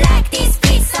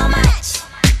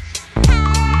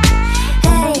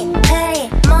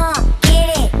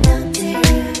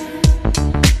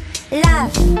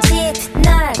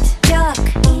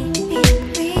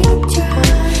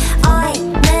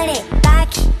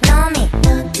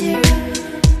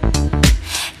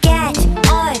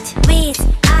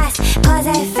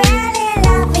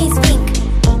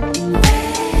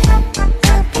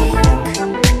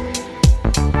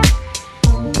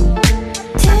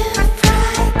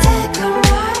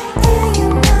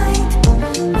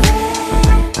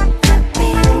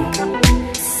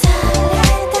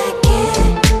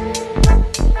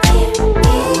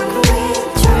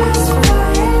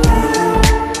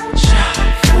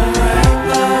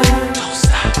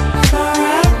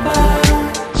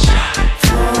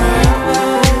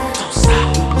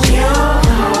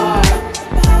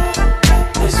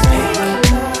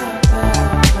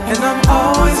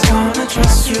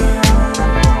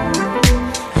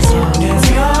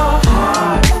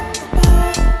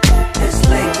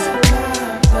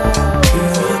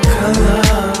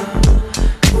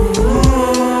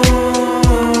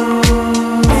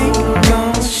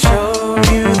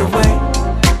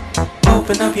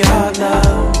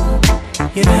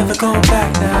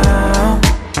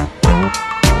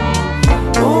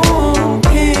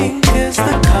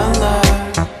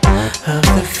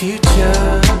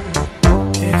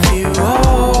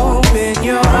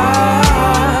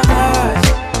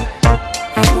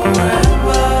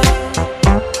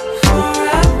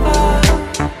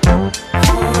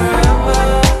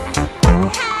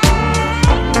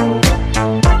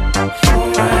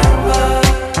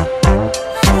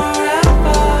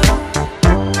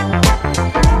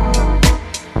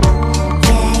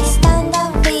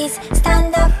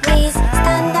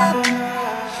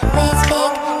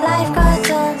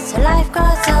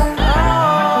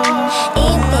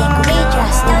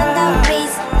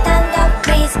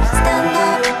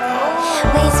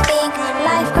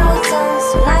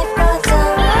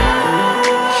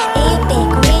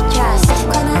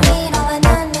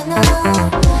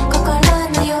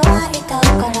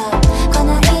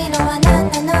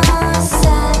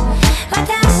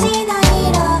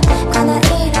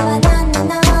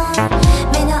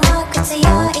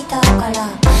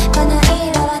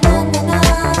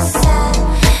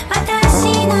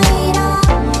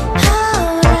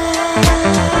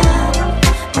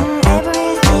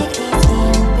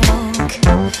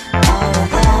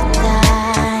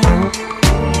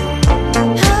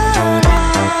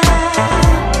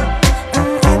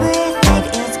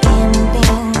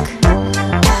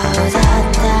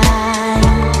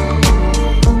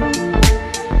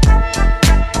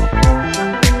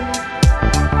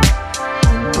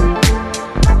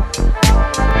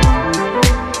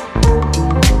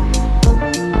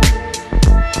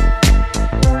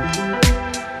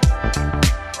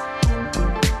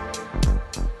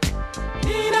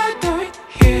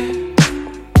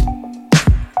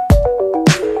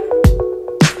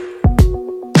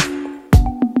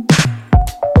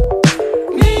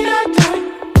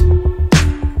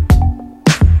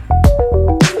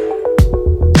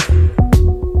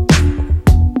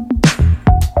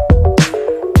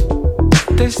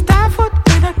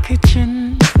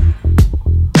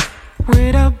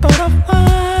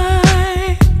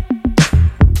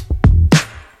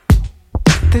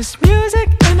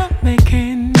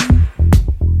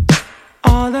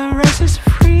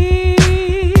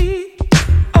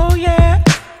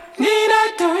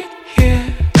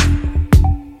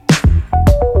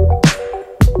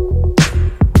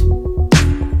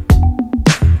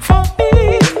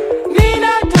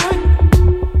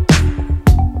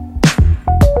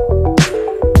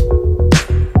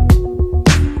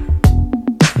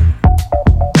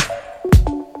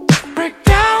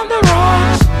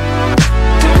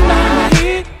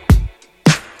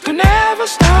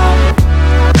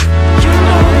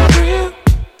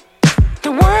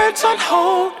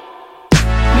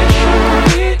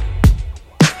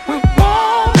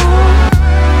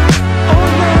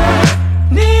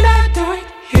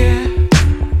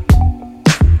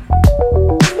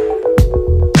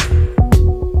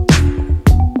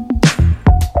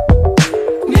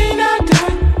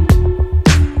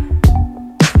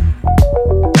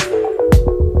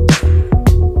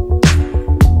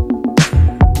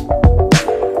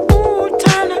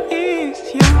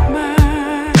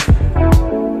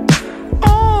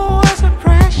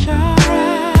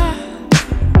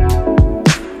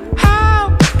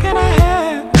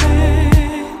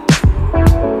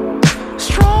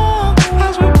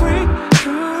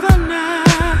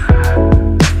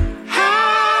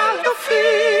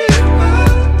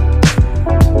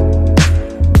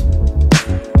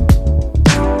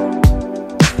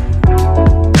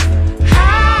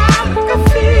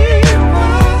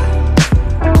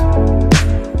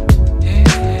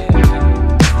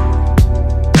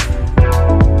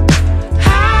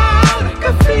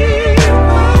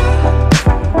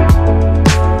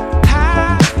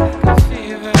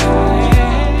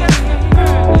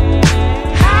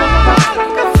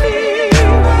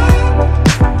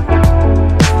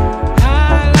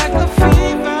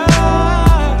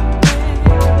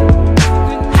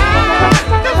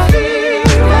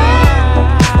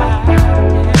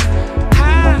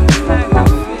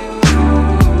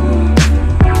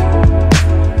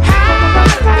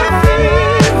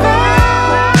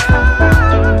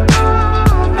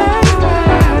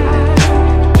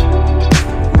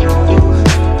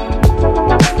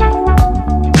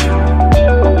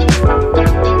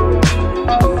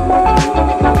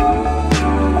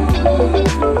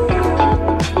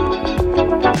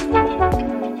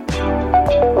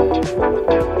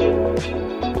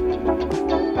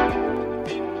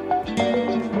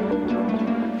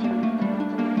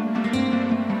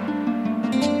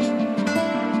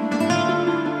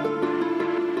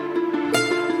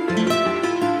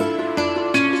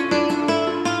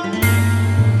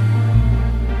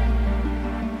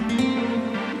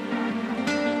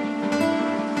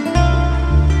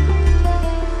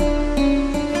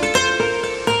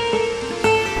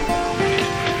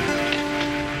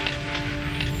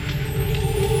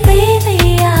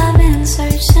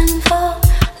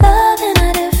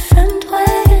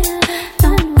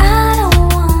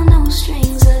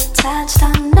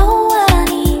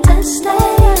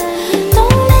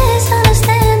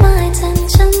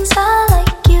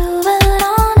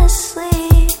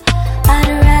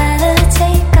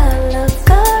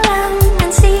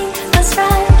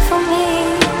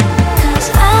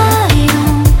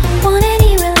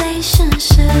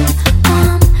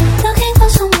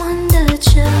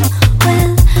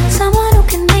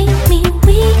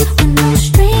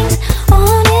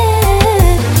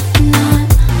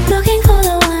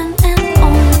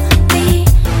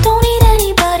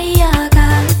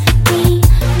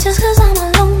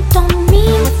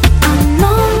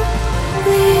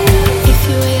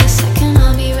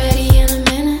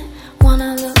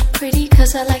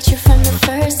I liked you from the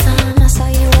first time I saw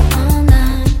you were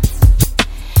online.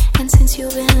 And since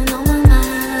you've been on my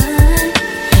mind,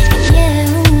 and yeah,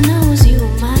 who knows, you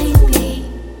might be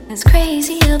as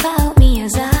crazy about me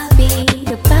as I be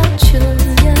about you,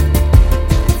 yeah,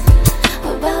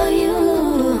 about you.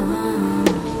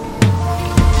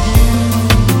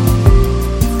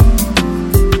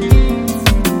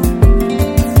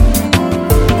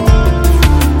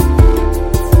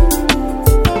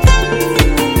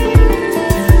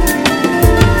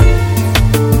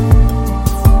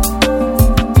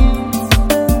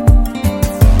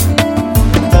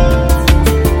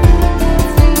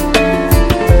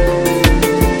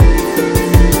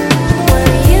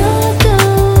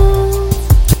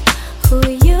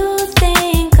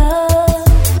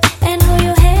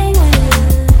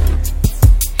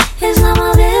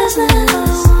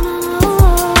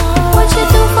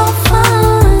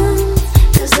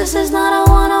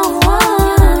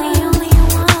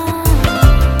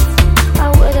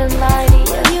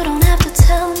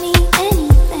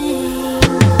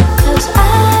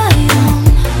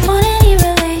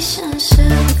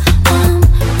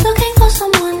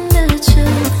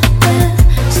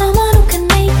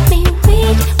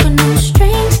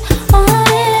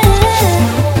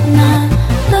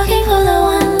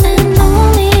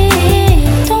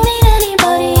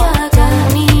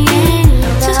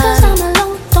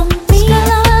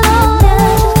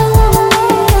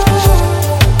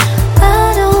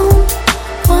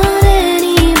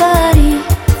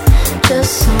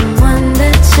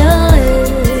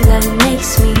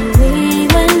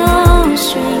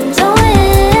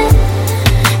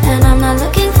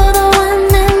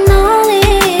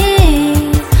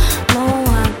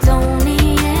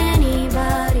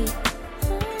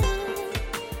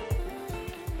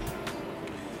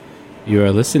 You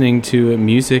are listening to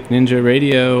Music Ninja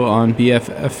Radio on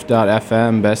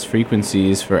BFF.FM, best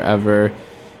frequencies forever.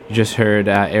 You just heard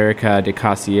Erica de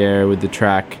Cassier with the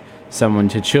track Someone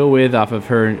to Chill With off of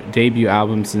her debut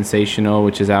album Sensational,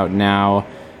 which is out now.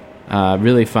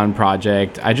 Really fun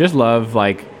project. I just love,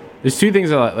 like, there's two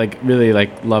things I really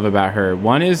love about her.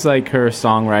 One is like her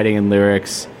songwriting and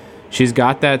lyrics. She's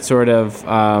got that sort of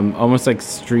almost like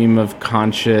stream of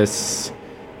conscious,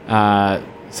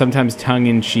 sometimes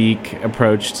tongue-in-cheek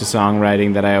approach to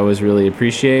songwriting that I always really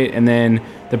appreciate. And then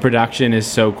the production is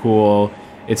so cool.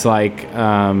 It's like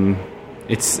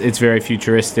it's very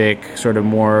futuristic, sort of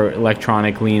more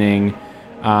electronic leaning,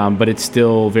 but it's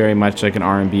still very much like an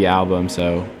R&B album.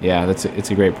 So yeah,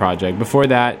 it's a great project. Before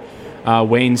that,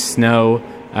 Wayne Snow,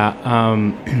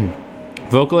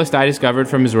 vocalist I discovered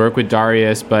from his work with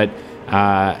Darius, but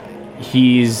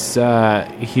he's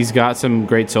got some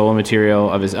great solo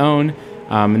material of his own.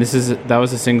 And that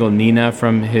was a single, Nina,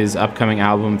 from his upcoming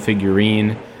album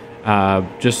Figurine.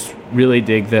 Just really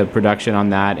dig the production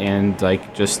on that, and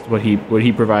like just what he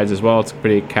provides as well. It's a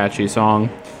pretty catchy song.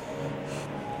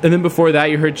 And then before that,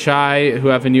 you heard Chai, who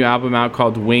have a new album out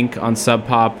called Wink on Sub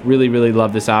Pop. Really, really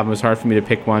love this album. It was hard for me to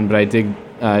pick one, but I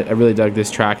really dug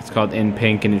this track. It's called In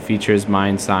Pink, and it features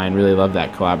Mindsign. Really love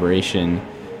that collaboration.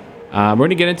 We're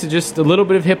going to get into just a little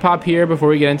bit of hip-hop here before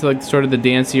we get into like sort of the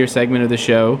dancier segment of the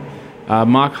show.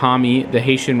 Mock Hami, the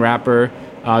Haitian rapper,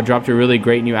 dropped a really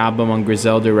great new album on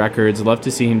Griselda Records. Love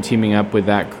to see him teaming up with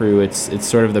that crew. It's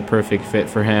sort of the perfect fit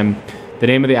for him. The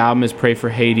name of the album is Pray for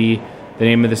Haiti. The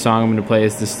name of the song I'm going to play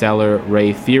is The Stellar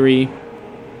Ray Theory.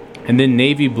 And then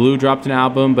Navy Blue dropped an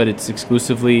album, but it's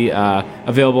exclusively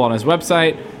available on his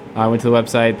website. I went to the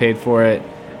website, paid for it,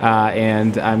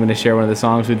 and I'm going to share one of the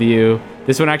songs with you.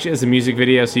 This one actually has a music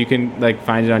video, so you can like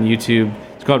find it on YouTube.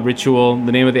 It's called Ritual.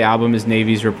 The name of the album is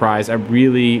Navy's Reprise. I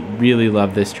really, really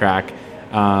love this track.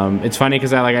 It's funny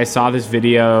because I saw this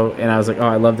video and I was like, oh,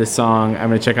 I love this song. I'm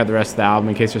going to check out the rest of the album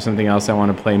in case there's something else I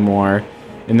want to play more.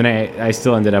 And then I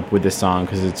still ended up with this song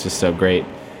because it's just so great.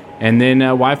 And then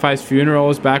Wi-Fi's Funeral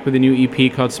is back with a new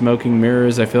EP called Smoking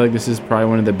Mirrors. I feel like this is probably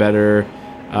one of the better,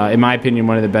 in my opinion,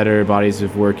 one of the better bodies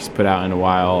of work he's put out in a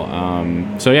while.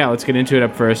 So yeah, let's get into it.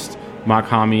 Up first, Mock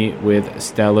Hami with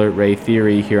Stellar Ray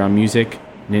Theory here on Music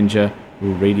Ninja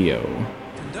Radio.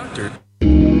 Conductor.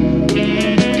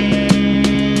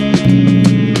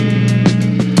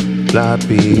 La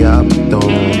vie a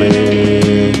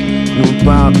tombé, nous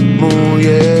pas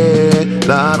mouiller.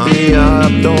 La vie a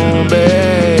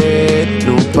tombé,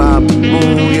 nous pas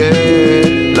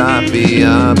mouiller. La vie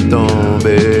a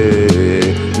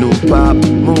tombé, nous pas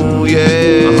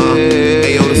mouiller.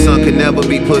 Ayo, the sun can never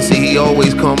be need pussy, he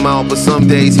always come out. But some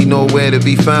days he nowhere to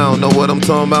be found. Know what I'm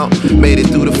talking about? Made it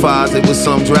through the fires, it was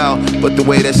some drought. But the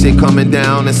way that shit coming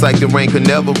down, it's like the rain could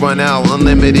never run out.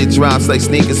 Unlimited drops like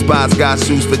sneaker spots, got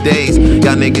shoes for days.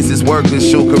 Y'all niggas is workers,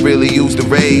 shoe could really use the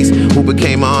raise. Who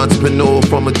became an entrepreneur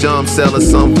from a jump seller,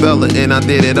 some fella. And I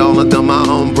did it all under my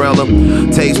umbrella.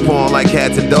 Taste porn like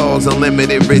cats and dogs,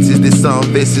 unlimited riches. This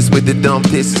something vicious with the dumb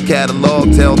disses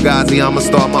catalog. Tell Gazi I'ma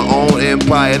start my own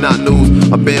empire, not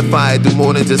news. I've been fired, do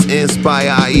more than just inspire.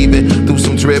 I even threw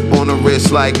some drip on the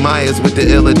wrist like Myers with the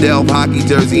Philadelphia hockey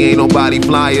jersey. Ain't nobody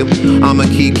flyer. I'ma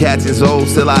keep catching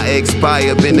O's till I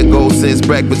expire. Been the goal since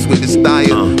breakfast with the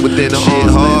style. Within the shit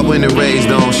hard when the rays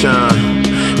don't shine.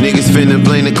 Niggas finna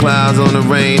blame the clouds on the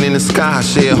rain in the sky.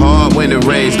 Shit hard when the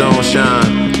rays don't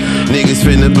shine. Niggas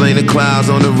finna blame the clouds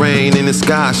on the rain in the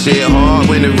sky. Shit hard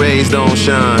when the rays don't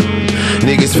shine.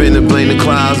 Niggas finna blame the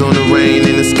clouds on the rain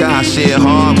in the sky. Shit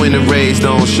hard when the rays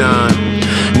don't shine.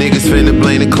 Niggas finna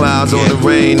blame the clouds on the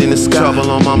rain in the sky.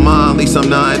 Trouble on my mind, at least I'm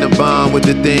not in a bond with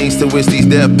the things to which these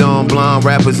deaf, dumb, blind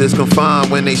rappers is confined.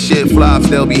 When they shit flops,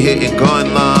 they'll be hitting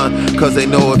gun line. Cause they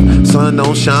know if sun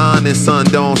don't shine, then sun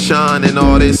don't shine. And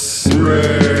all this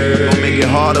gon' make it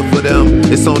harder for them.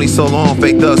 It's only so long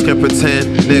fake thugs can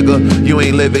pretend. Nigga, you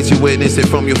ain't live it, you witness it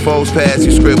from your folks' past.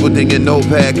 You scribbled in your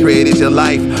notepad, created your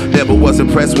life. Never was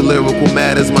impressed with lyrical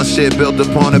matters. My shit built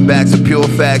upon the backs of pure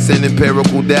facts and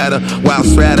empirical data. While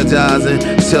strategizing,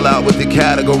 chill out with the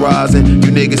categorizing.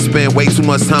 You niggas spend way too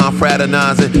much time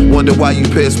fraternizing. Wonder why you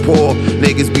piss poor.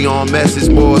 Niggas be on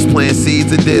message boards, playing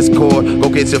seeds of discord. Go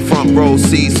get your front row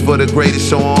seats for the greatest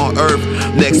show on earth.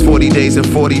 Next 40 days and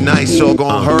 40 nights, sure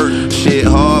gon' hurt. Shit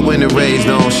hard when the rays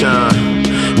don't shine.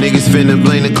 Niggas finna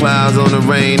blame the clouds on the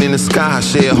rain in the sky.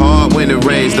 Shit hard when the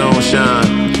rays don't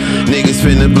shine. Niggas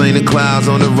finna blame the clouds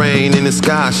on the rain in the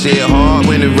sky. Shit hard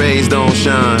when the rays don't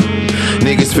shine.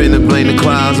 Niggas finna blame the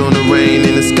clouds on the rain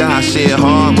in the sky. Shit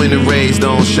hard when the rays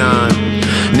don't shine.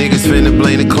 Niggas finna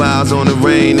blame the clouds on the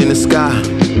rain in the sky.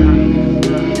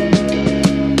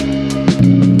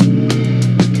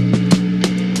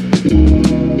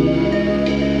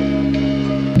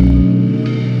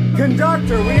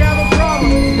 Conductor, we have a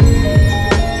problem.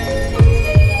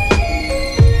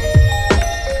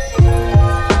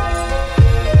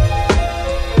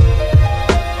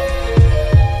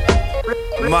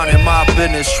 Minding my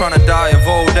business, trying to die of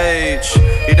old age.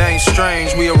 It ain't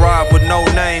strange, we arrived with no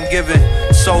name given.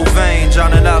 So vain,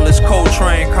 John and Alice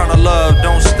Coltrane. Kinda love,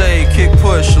 don't stay, kick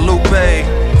push, Lupe.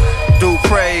 Do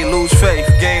pray, lose faith,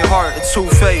 gain heart, a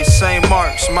two-face. Same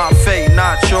marks, my fate,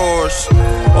 not yours.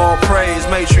 All praise,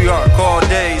 matriarch, all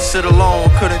day. Sit alone,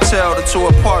 couldn't tell the two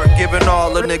apart. Giving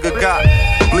all a nigga got.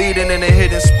 Bleeding in a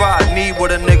hidden spot, need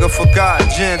what a nigga forgot.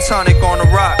 Gin tonic on the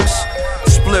rocks.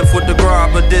 Spliff with the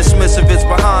grab, but dismiss if it's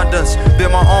behind us.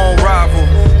 Been my own rival.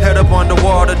 Head up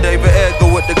underwater, David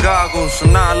Edgar with the goggles.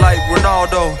 Not like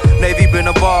Ronaldo. Navy been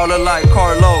a baller like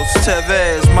Carlos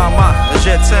Tevez. Mama, the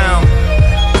Jet Town.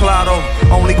 Claro.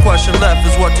 Only question left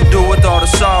is what to do with all the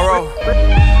sorrow.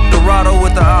 Dorado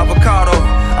with the avocado.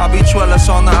 Habichuelas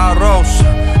on the arroz.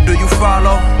 Do you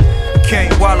follow?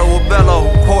 Can't wallow a bellow.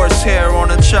 Horsehair on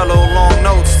a cello. Long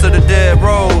notes to the dead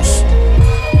rose.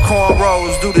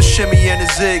 Cornrows, do the shimmy and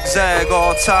the zigzag,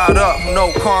 all tied up,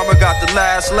 no karma, got the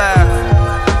last laugh.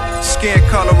 Skin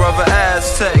color of an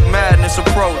Aztec, madness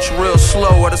approach, real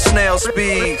slow at a snail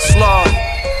speed. Sloth,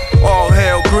 all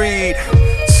hail greed.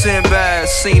 Sinbad,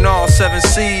 seen all 7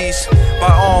 seas.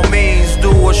 By all means,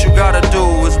 do what you gotta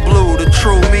do. It's blue, the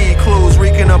true me, clues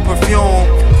reeking of perfume.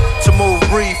 To move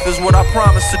brief is what I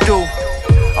promised to do.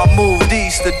 I moved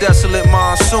east, the desolate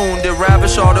monsoon did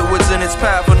ravish all that was in its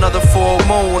path. Another full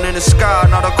moon in the sky,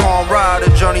 not a calm ride,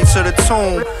 a journey to the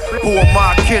tomb. Who am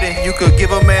I kidding? You could give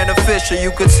a man a fish or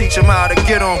you could teach him how to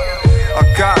get him. I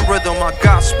got rhythm, I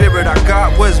got spirit, I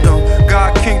got wisdom.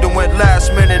 God kingdom went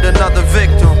last minute, another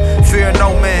victim. Fear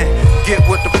no man, get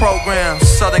with the program.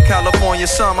 Southern California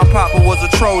son, my papa was a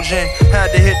Trojan.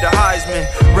 Had to hit the Heisman,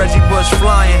 Reggie Bush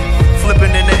flying.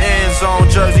 Flipping in the end zone,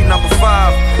 jersey number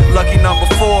 5, lucky number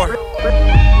 4.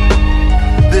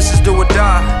 This is do or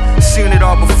die, seen it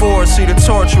all before, see the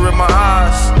torture in my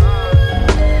eyes.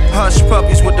 Hush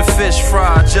puppies with the fish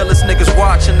fry, jealous niggas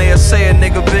watching, they'll say a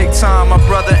nigga big time. My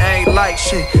brother ain't like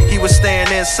shit, he was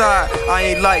staying inside. I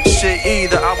ain't like shit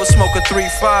either, I was smoking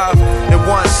 3-5 in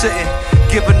one sitting.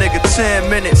 Give a nigga 10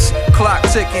 minutes, clock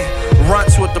ticking,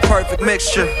 runts with the perfect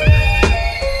mixture.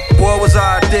 Boy, was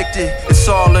I addicted. It's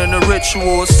all in the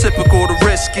ritual. It's typical to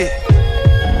risk it.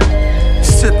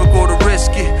 It's typical to risk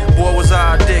it. Boy, was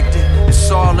I addicted. It's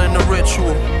all in the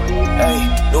ritual.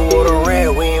 Hey, New Water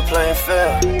Red, we ain't playing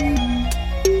fair.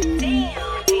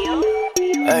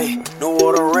 Hey, New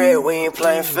Water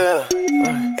playing fair.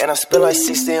 And I spent like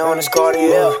 60 on this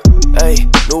Cartier. Hey,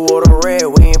 new water red,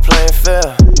 we ain't playing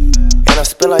fair. And I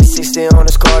spent like 60 on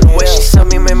this Cartier. When she saw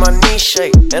me, made my knee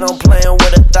shake. And I'm playing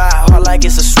with a thigh hard like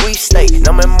it's a sweepstake.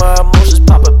 Now my emotions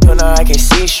pop a pill, now I can't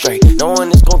see straight. Knowing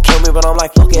it's gon' kill me, but I'm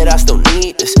like, fuck it, I still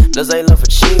need this. Does they love a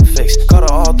cheap fix? Caught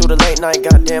her all through the late night,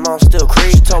 goddamn, I'm still creep.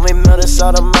 She told me melt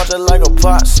inside her mouth just like a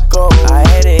popsicle. I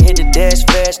had it hit the dash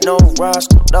fast, no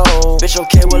Roscoe, no. Bitch,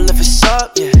 okay, well if it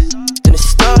suck, yeah, then it's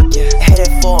stuck, yeah. Had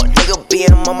it for a nigga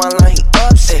being on my line, he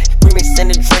upset.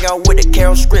 Remixing the drink out with the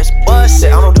Carol Scripts, bust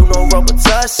it. I don't do no rubber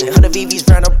tussing. 100 VVs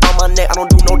round up on my neck, I don't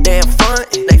do no damn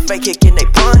frontin'. They fake kicking, they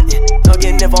puntin'.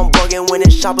 Thuggin' if I'm buggin', when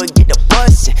it's chopper, get the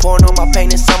bustin'. Pouring on my pain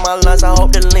inside my lungs, I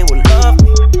hope the lean will love me.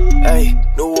 Hey,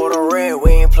 new water red,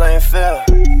 we ain't playing fair.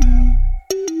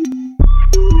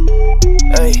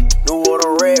 Hey, new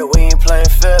water red, we ain't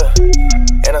playing fair.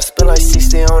 And I spent like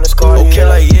 60 on this car. Okay,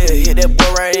 like yeah, hit that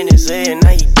boy right in his head, now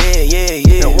he dead, yeah,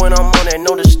 yeah. Now when I'm on that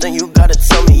notice thing, you gotta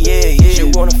tell me, yeah, yeah. She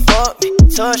wanna fuck me,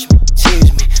 touch me,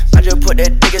 tease me. I just put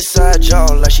that dick inside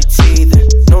y'all like she teething.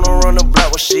 No, don't run the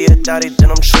block, well she a thotty, then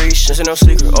I'm treating. Ain't no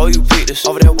secret, oh you beat this.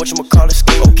 Over there, whatchamacallit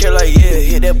scheme. Okay, like yeah,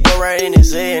 hit that boy right in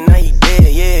his head, now he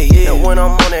dead, yeah, yeah. Now when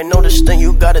I'm on that notice thing,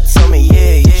 you gotta tell me,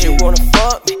 yeah, yeah. She wanna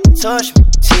fuck me, touch me,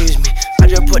 tease me. I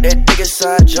just put that dick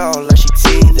inside y'all like she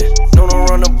teething. No, don't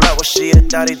run the block, well she a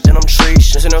thotty, then I'm treating.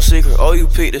 Ain't no secret, oh you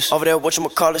beat this. Over there,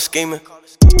 whatchamacallit scheming.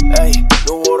 Hey,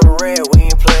 new water red, we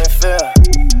ain't playing fair.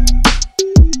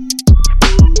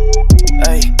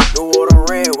 Hey, new water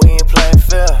red, we ain't playing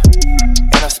fair.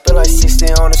 And I spent like 60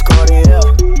 on this Cartier.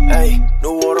 Hey,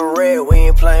 new water red, we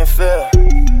ain't playing fair.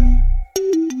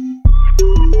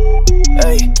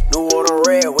 Hey, new water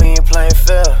red, we ain't playing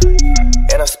fair.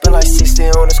 And I spent like 60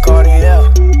 on this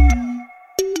Cartier.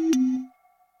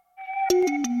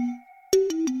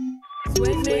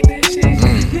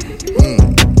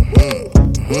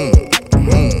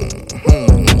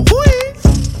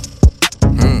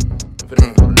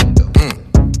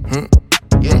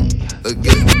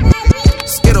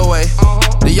 Skid away,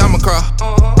 the Yamakra,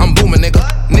 I'm booming, nigga.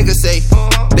 Niggas say,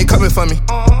 they coming for me.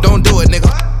 Don't do it, nigga.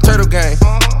 Turtle gang,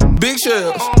 big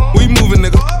shells, we moving,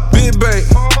 nigga. Big bank,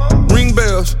 ring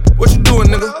bells. What you doing,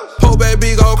 nigga? Whole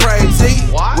baby go crazy.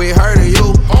 We heard of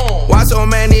you. Why so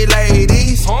many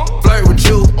ladies flirt with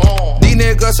you? These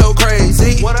niggas so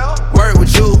crazy. Work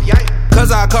with you.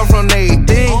 Cause I come from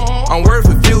Nathan. I'm worth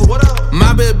a few.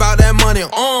 My bitch bout that money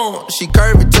she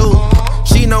curvy too.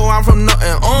 She know I'm from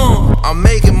nothing I'm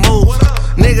making moves.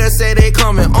 Niggas say they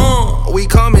coming we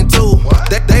coming too.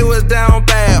 They was down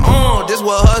bad this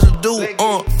what hustle do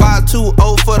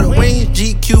 520 for the wings,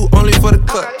 GQ only for the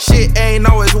cut. Shit ain't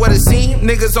always what it seems.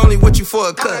 Niggas only with you for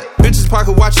a cut. Bitches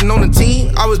pocket watching on the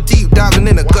team. I was deep diving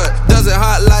in the gut. Dozen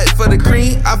hot lights for the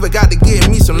cream. I forgot to get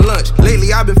me some lunch.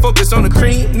 Lately I've been focused on the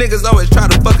cream. Niggas always try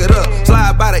to fuck it up.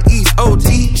 Slide by the east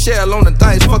OT. Shell on the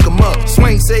dice, fuck him up.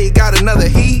 Swank say he got another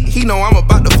heat. He know I'm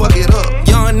about to fuck it up.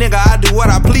 Young nigga, I do what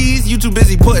I please. You too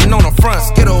busy putting on the front.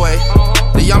 Skid away,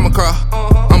 the Yamakra,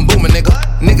 I'm booming, nigga.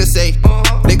 Niggas say,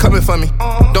 they coming for me.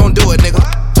 Don't do it, nigga.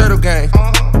 Turtle gang,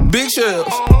 big shells,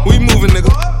 we moving,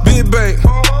 nigga. Big bank,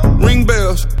 ring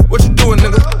bells. What you doing,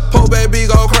 nigga? Whole baby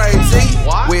go crazy.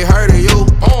 We heard of you.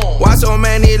 Why so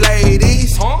many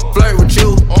ladies flirt with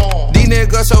you? These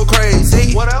niggas so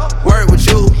crazy. Work with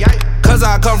you. Cause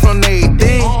I come from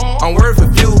Nathan. I'm worth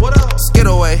a few. Skid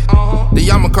away, the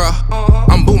Yamakra,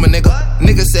 I'm booming, nigga.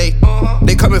 Niggas say,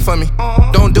 they coming for me.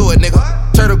 Don't do it, nigga.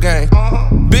 Turtle gang,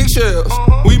 big shells,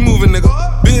 we moving, nigga.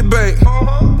 Big bank,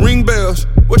 ring bells.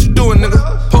 What you doing, nigga?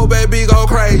 Whole baby go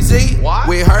crazy.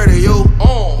 We heard of you.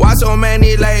 Why so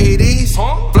many ladies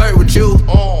flirt with you?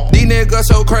 These niggas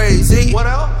so crazy.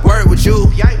 Work with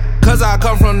you. Cause I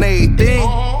come from Nathan.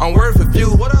 I'm worth a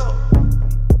few. What up?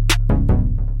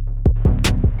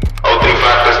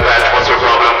 What's your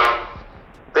problem?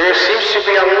 There seems to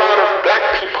be a lot of black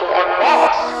people on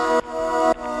Mars.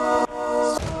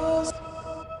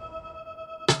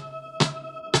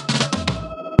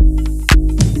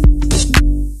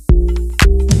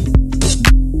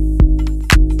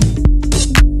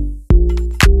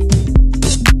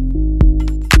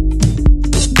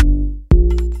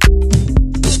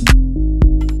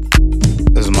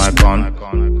 This is my con.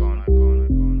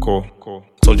 Cool.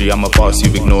 Told you I'm a boss,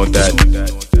 you've ignored that.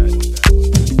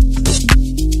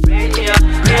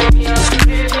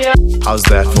 How's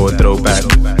that for a throwback?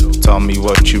 Tell me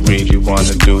what you really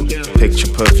wanna do. Picture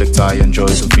perfect, I enjoy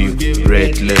the view.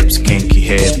 Red lips, kinky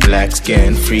hair, black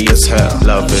skin, free as hell.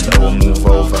 Love it or move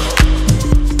over.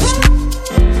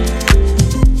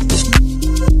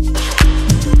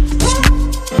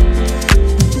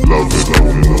 Love it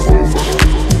or move over.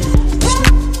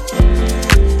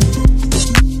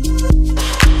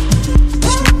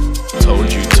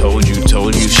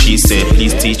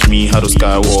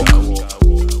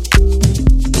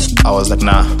 I was like,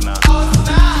 nah,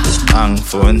 ang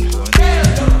fun.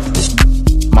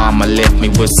 Mama left me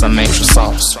with some extra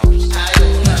sauce.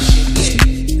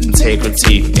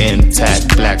 Integrity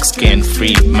intact, black skin,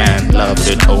 free man, love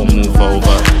it, oh move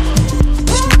over.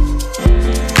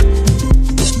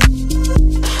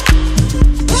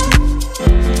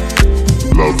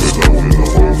 Love it, oh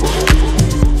move over.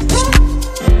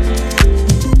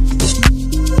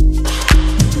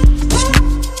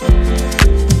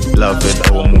 Love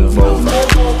it, oh move over.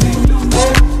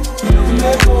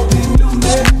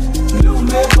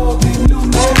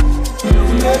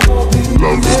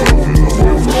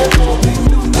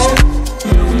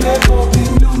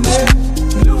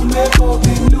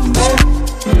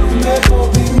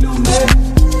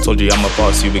 Told you I'm a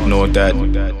boss, you ignored that.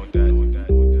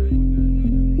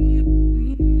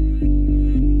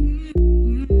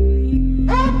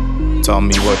 Tell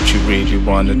me what you really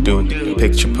wanna do.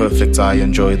 Picture perfect, I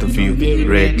enjoy the view.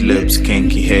 Red lips,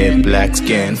 kinky hair, black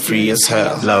skin, free as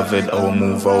hell. Love it, oh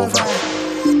move over.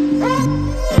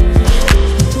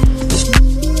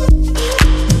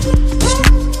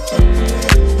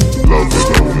 Love it,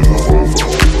 oh move over.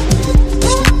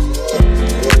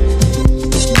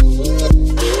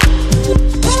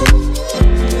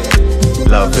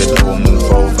 Love it, oh move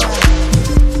over.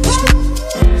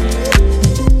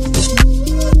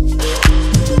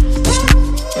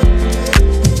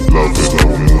 Love it,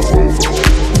 oh move over.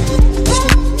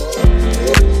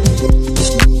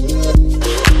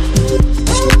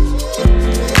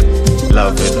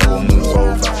 Love it, oh move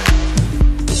over.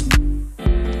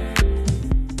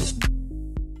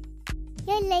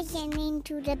 You're listening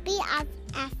to the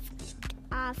BFF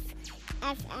of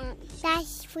FM.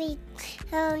 That's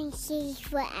frequencies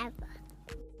forever.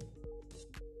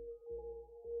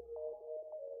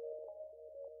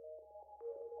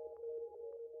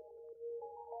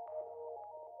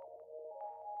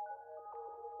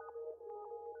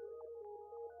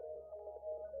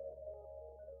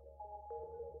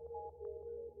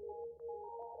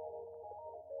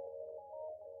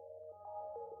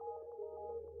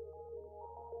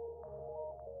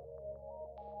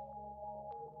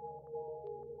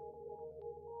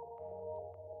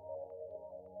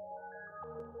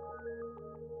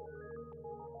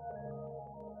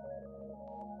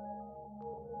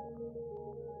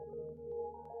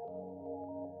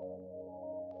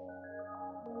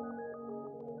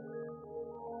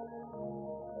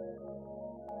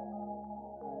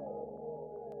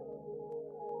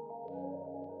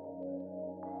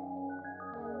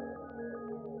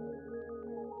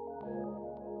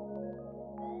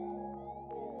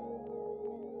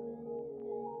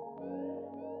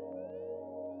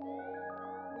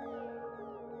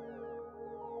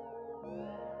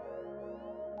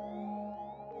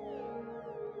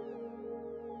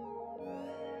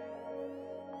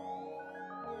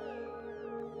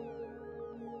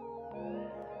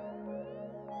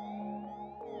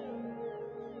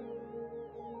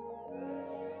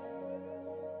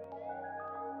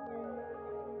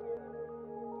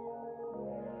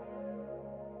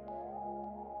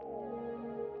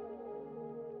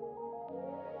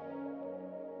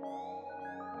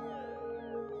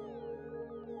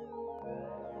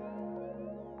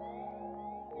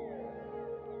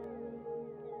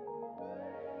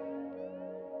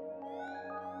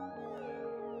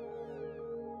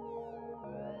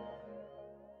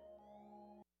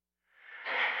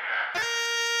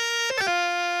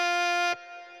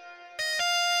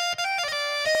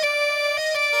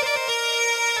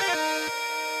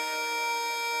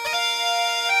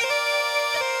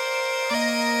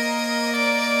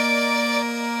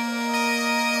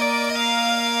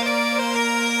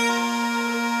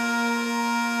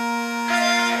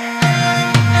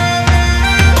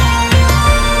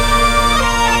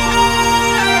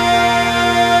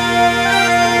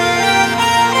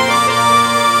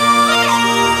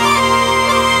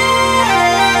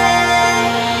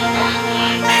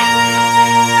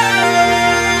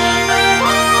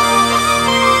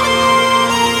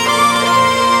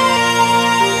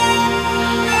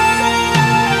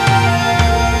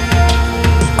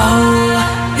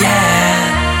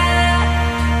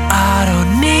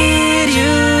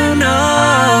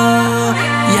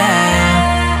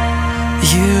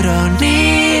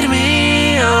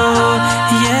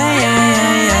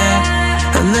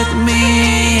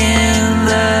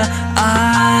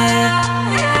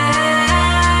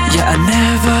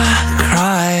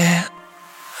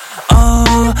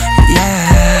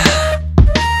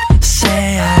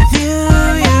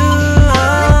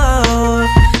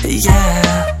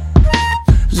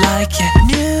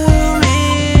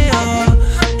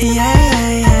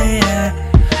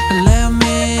 Let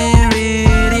me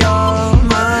read your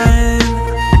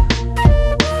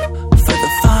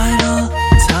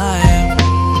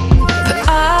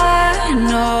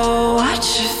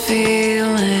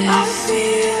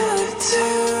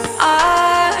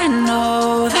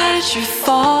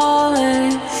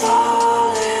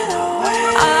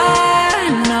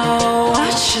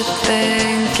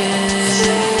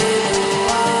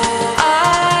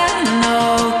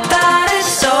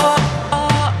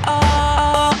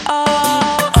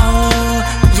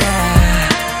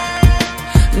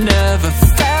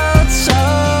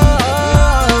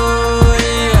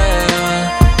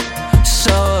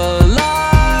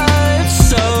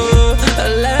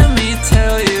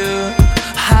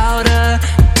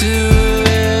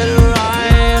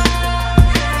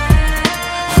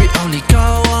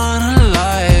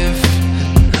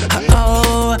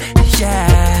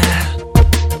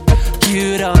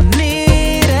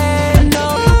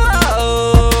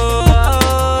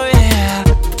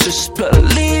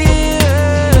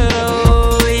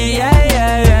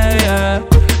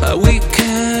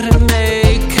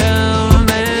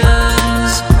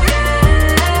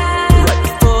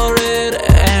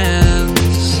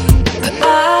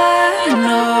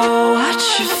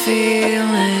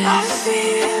feel it. I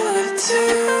feel it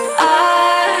too.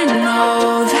 I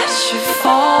know that you're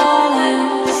falling.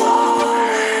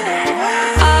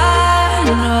 I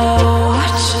know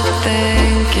what you're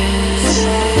thinking.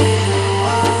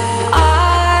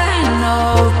 I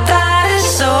know that it's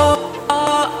so.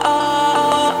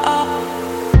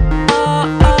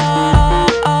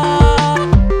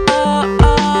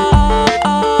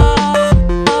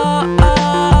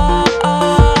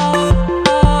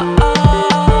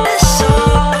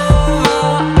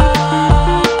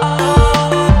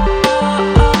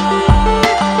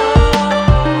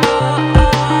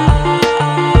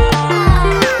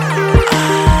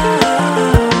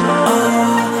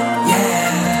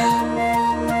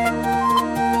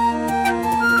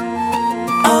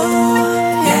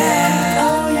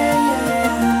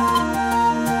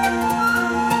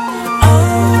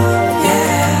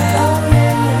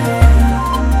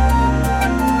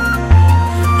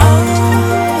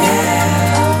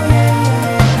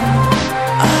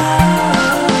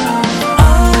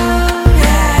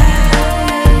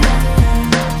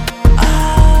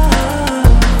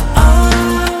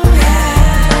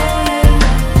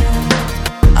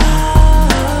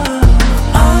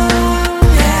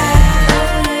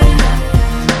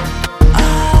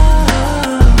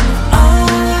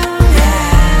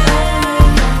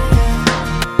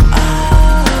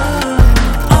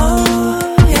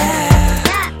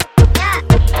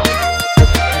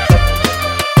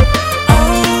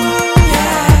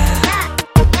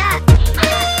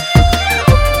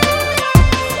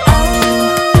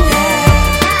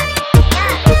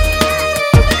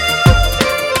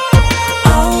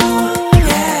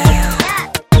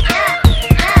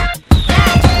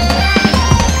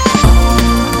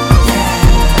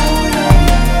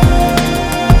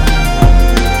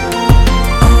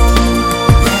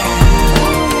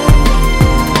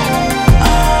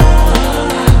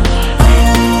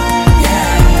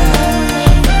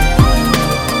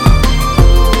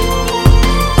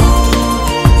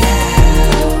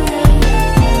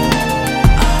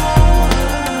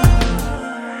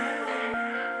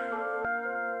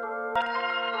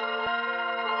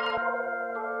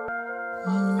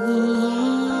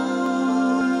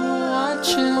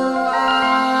 Watching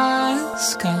white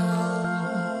sky,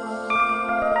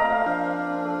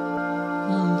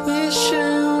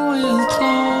 wishing with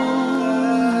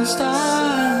closed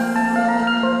eyes,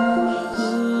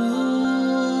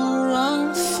 run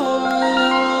for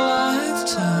your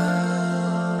lifetime,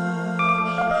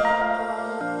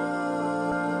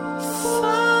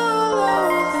 follow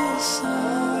the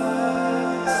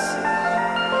signs.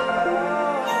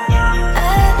 I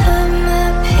put my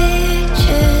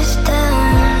pictures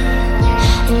down,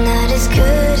 not as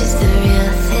good as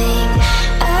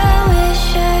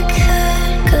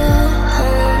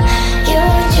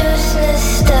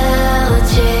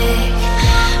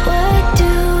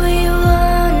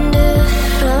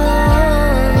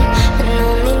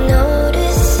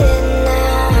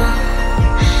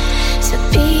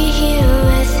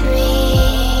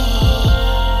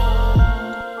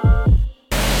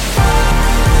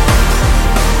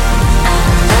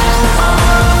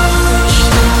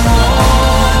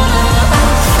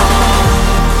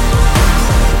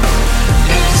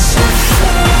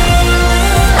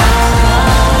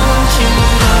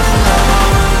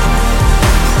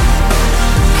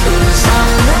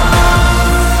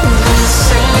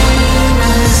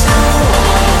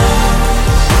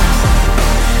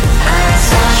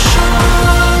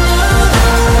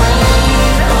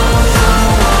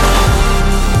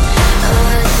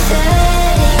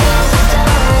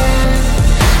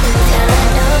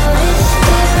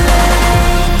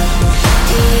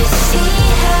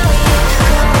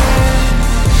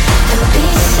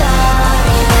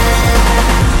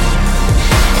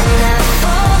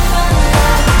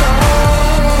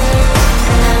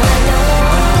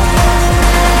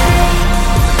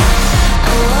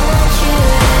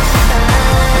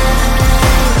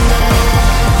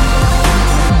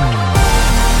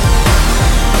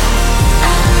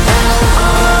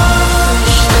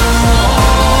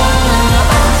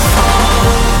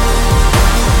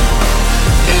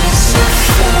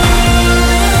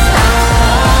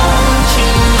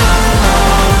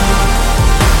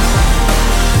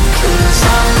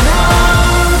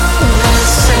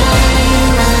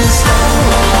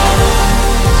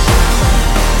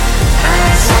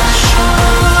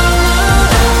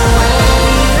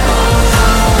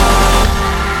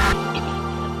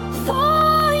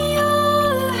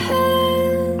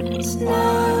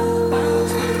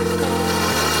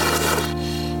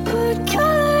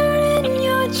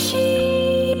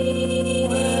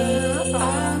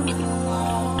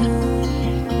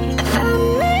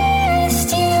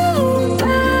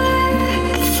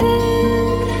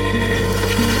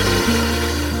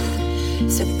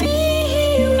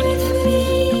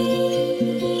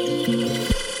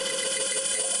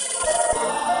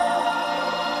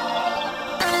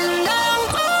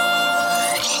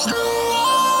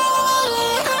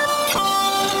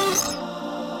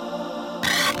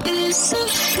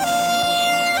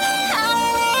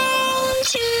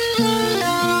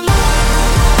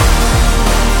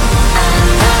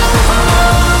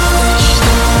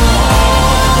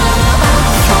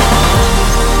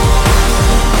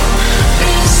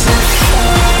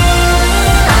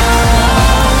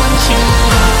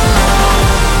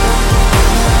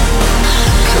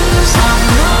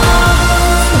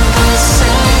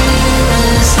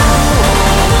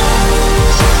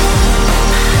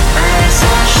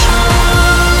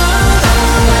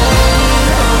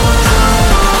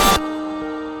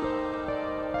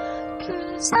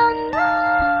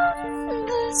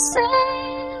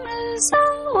same as I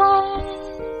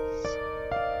was,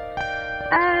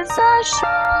 as I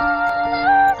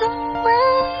shoulder the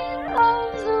weight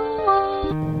of the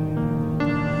world.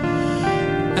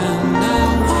 And I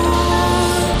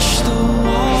watch the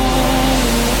wall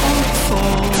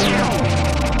unfold.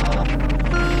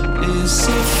 It's a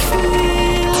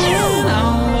feeling I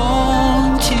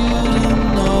want you to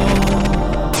know,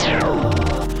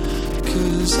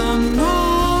 'cause I'm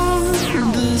not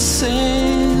the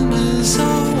same as I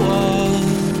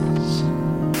was,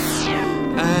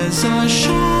 as I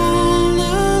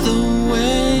shoulder the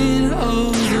weight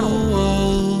of the world.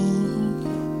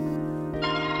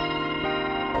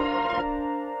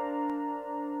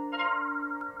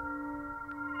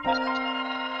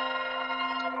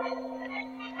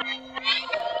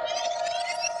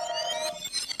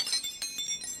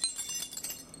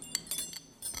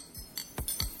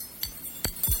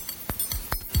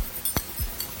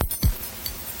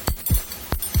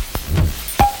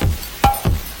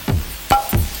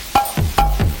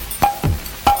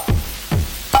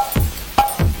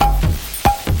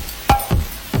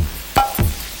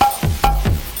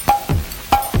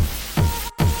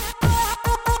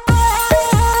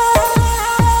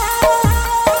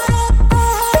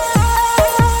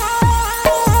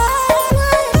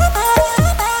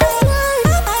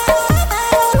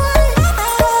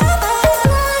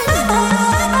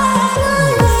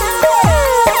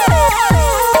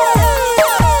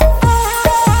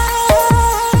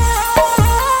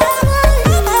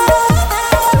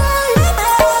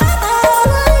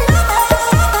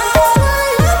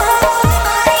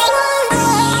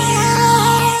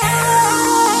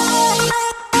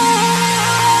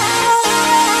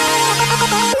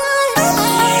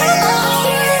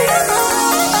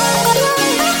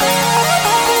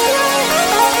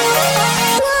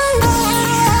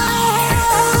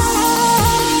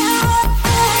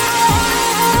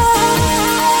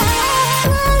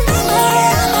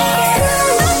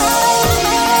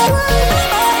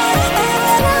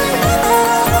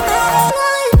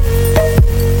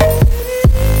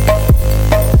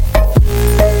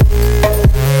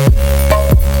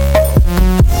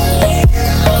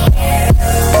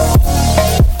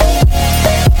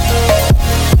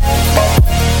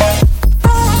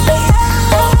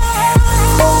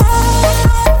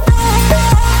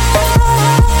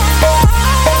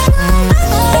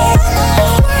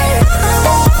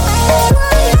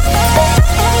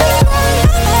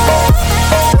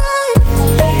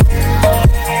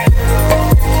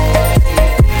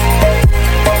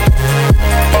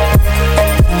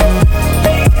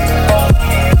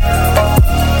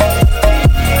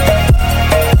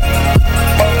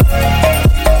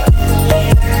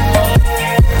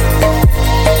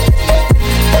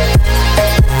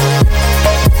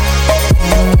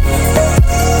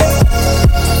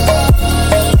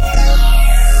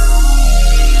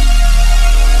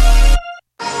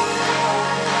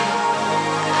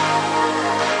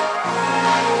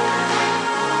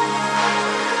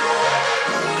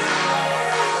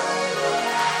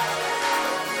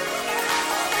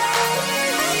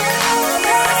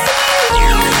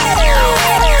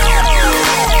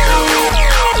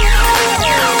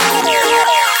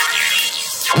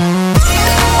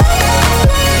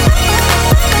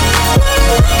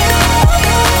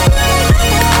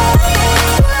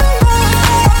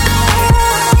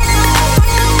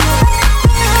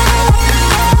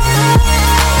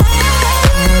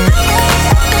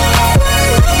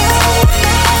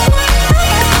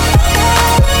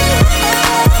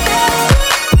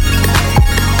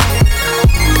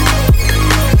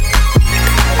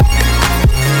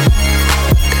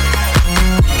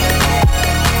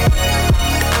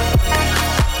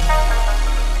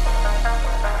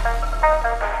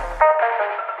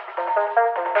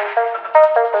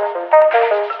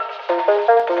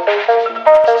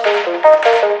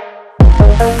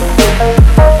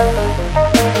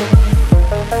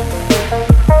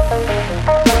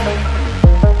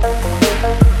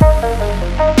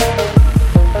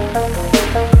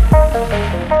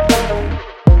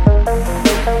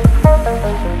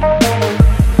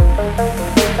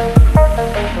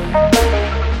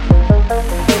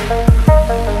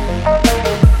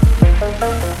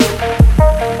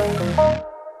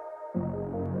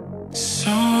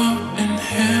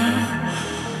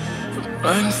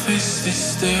 Blind face they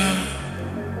stare.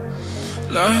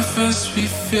 Life as we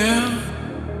fear,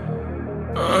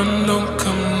 and don't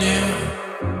come near.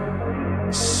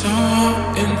 So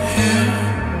in here,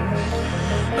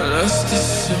 let's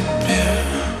disappear.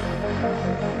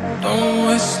 Don't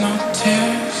waste no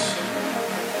tears.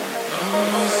 Don't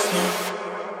waste no.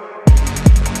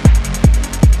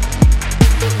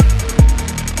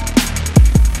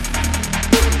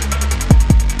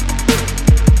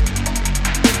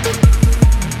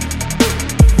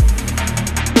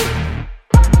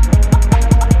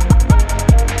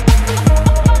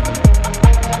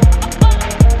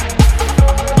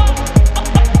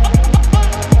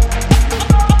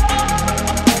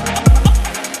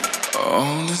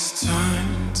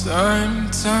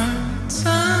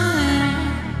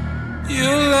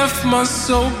 heart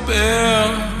so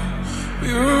bare.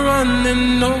 We were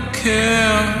running, no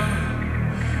care.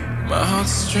 My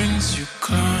heartstrings you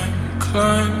climb,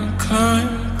 climb,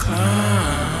 climb,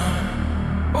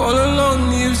 climb. All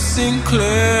along you sing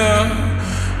clear,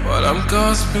 while I'm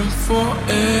gasping for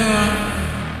air.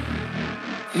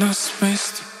 No space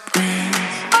to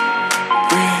breathe,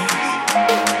 breathe,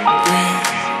 breathe,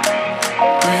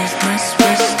 breathe. No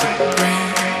space to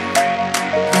breathe,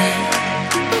 breathe,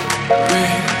 breathe,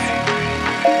 breathe.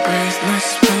 No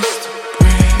space to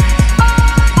breathe,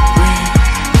 breathe,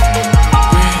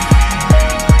 breathe,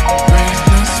 breathe.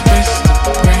 No space to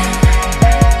breathe,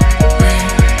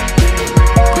 breathe,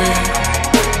 breathe, breathe.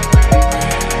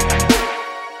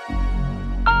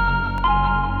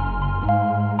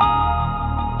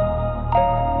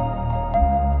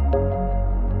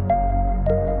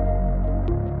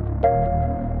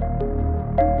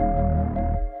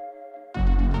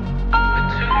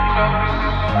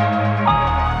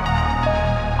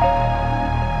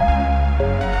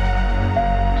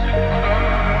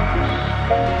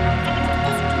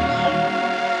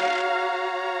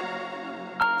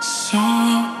 So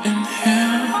in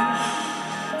here,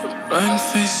 blind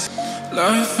face,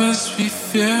 life as we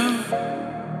fear.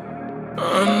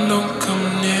 Run, don't come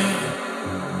near.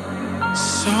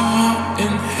 So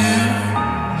in here,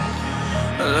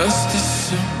 let's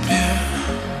disappear.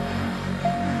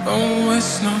 Don't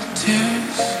waste no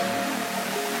tears.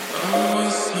 Don't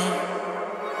waste no.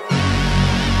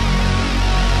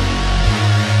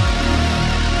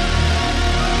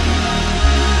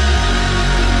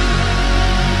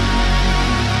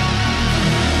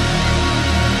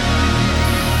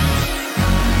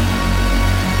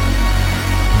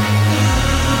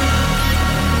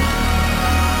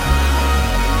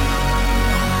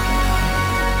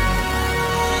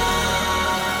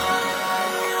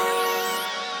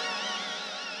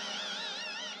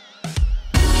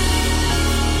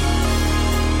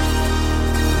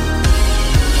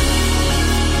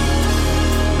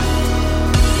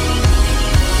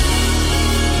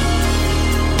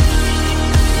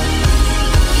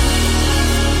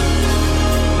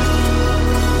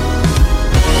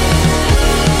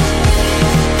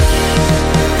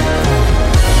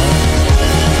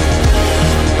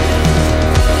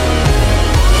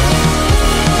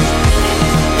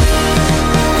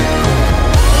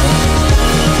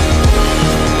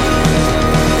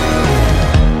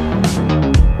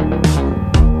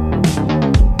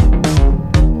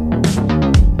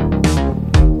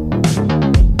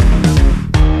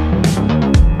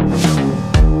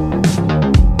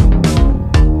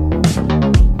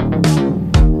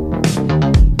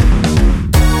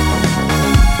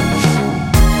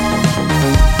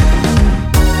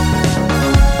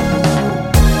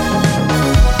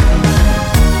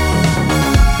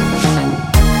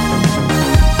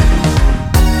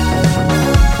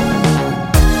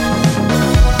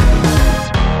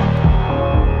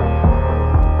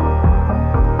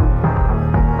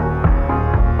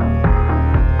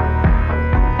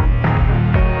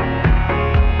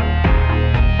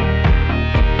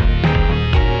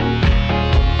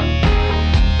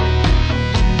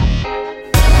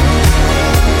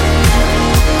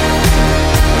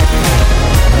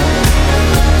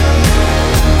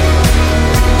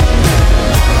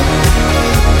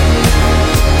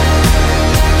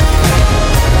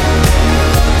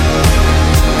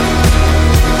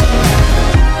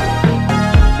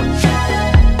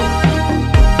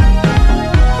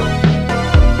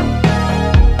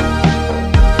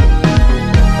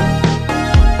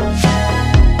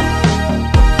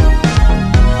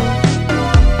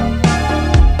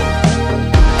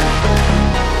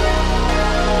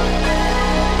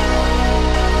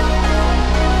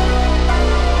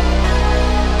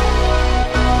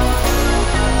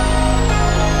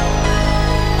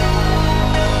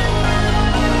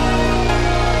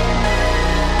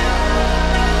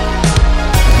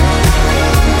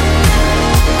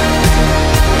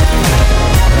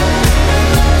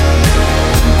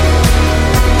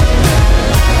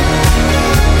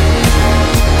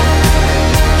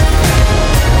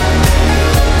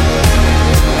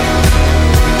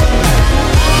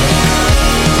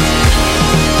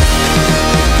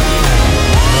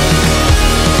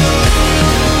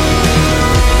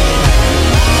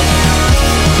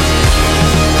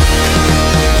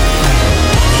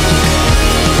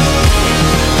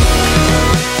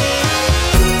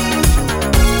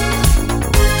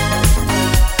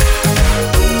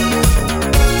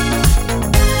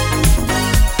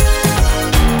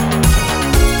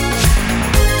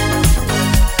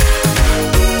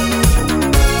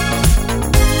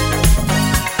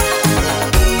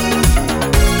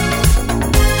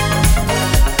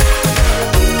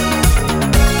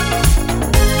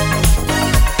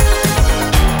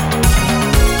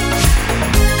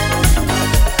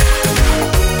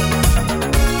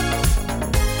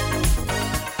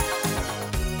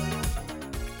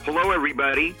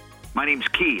 everybody. My name's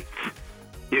Keith.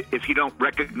 If you don't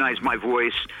recognize my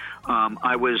voice,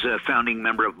 I was a founding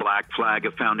member of Black Flag,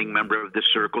 a founding member of the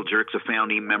Circle Jerks, a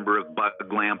founding member of Bug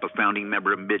Lamp, a founding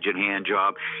member of Midget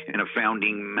Handjob, and a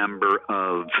founding member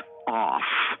of Off.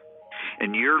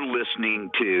 And you're listening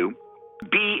to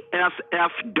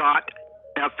BFF.FM.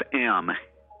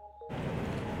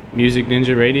 Music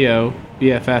Ninja Radio,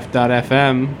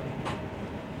 BFF.FM.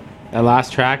 That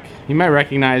last track, you might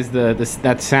recognize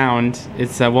that sound.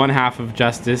 It's one half of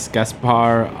Justice,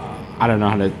 Gaspar. I don't know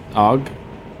how to.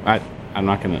 I'm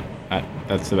not gonna.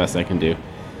 That's the best I can do.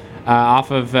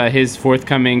 Off of his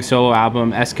forthcoming solo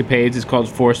album, Escapades, it's called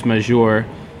Force Majeure.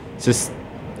 It's just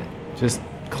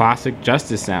classic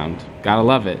Justice sound. Gotta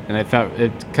love it. And it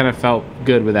kind of felt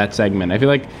good with that segment. I feel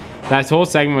like that whole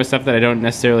segment was stuff that I don't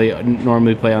necessarily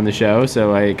normally play on the show,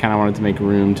 so I kind of wanted to make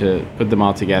room to put them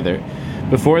all together.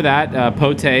 Before that,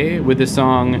 Pote with the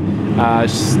song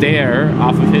Stare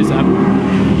off of his up...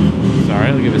 Sorry,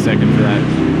 I'll give a second for that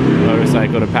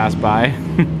motorcycle to pass by.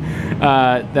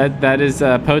 That is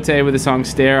Pote with the song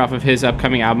Stare off of his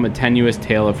upcoming album, A Tenuous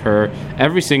Tale of Her.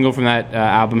 Every single from that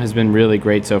album has been really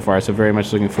great so far, so very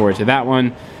much looking forward to that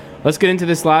one. Let's get into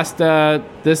this last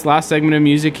segment of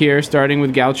music here, starting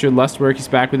with Goucher Lustwerk. He's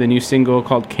back with a new single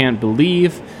called Can't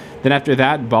Believe. Then after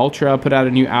that, Baltra put out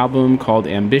a new album called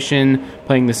Ambition,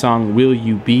 playing the song Will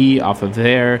You Be off of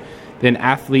there. Then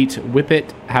Athlete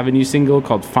Whippet have a new single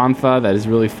called Fantha, that is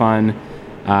really fun.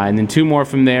 And then two more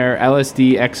from there.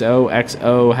 LSD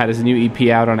XOXO had his new EP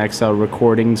out on XL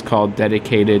Recordings called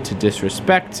Dedicated to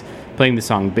Disrespect, playing the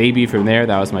song Baby from there.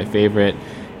 That was my favorite.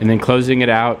 And then closing it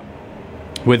out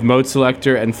with Mode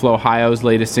Selector and Flowhio's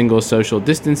latest single, Social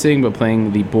Distancing, but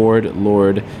playing the Board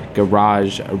Lord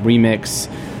Garage remix.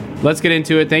 Let's get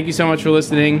into it. Thank you so much for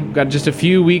listening. We've got just a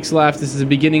few weeks left. This is the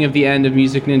beginning of the end of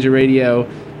Music Ninja Radio.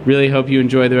 Really hope you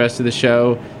enjoy the rest of the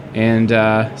show, and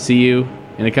see you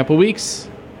in a couple weeks.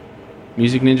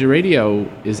 Music Ninja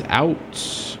Radio is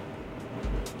out.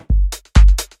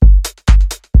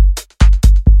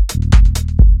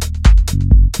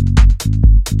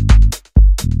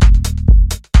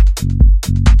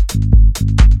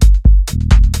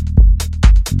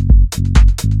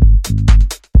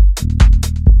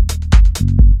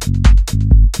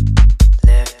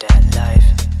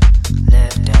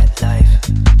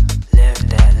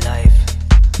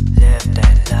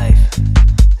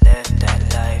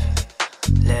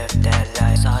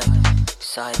 I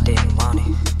saw it, didn't want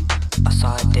it.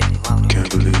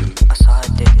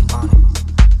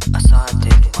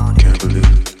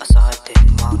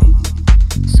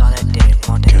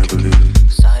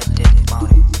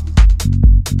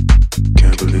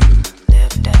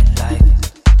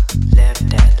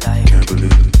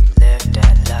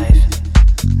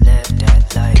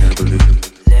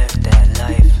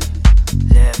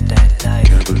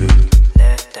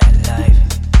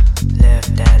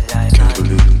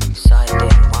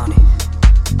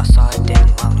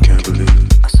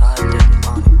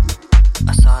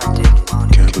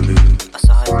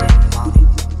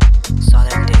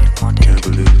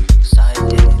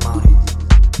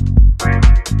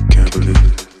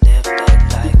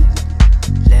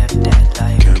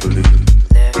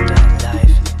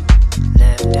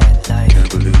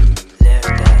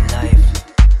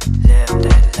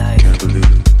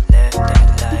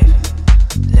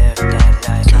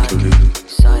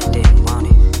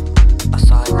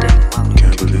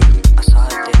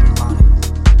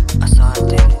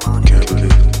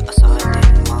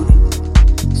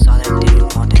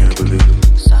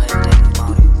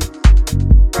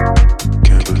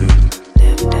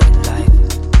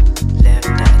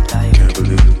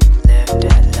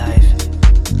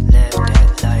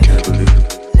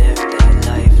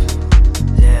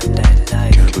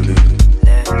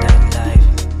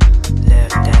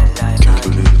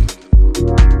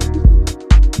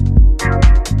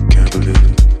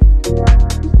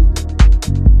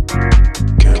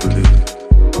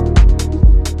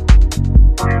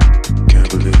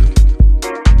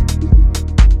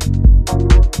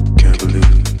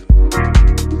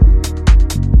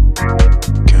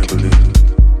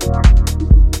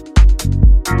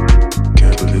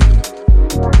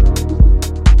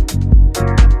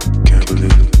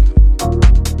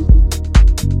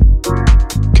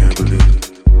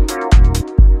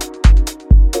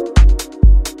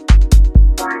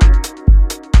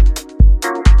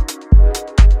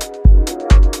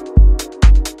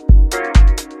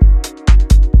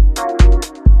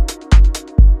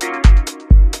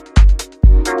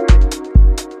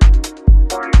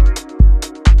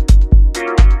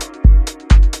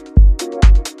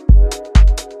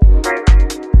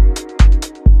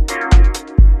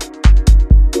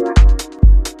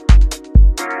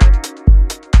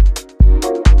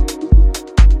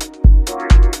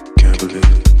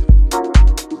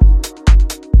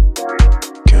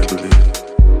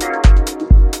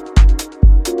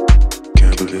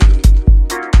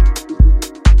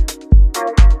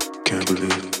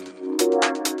 believe.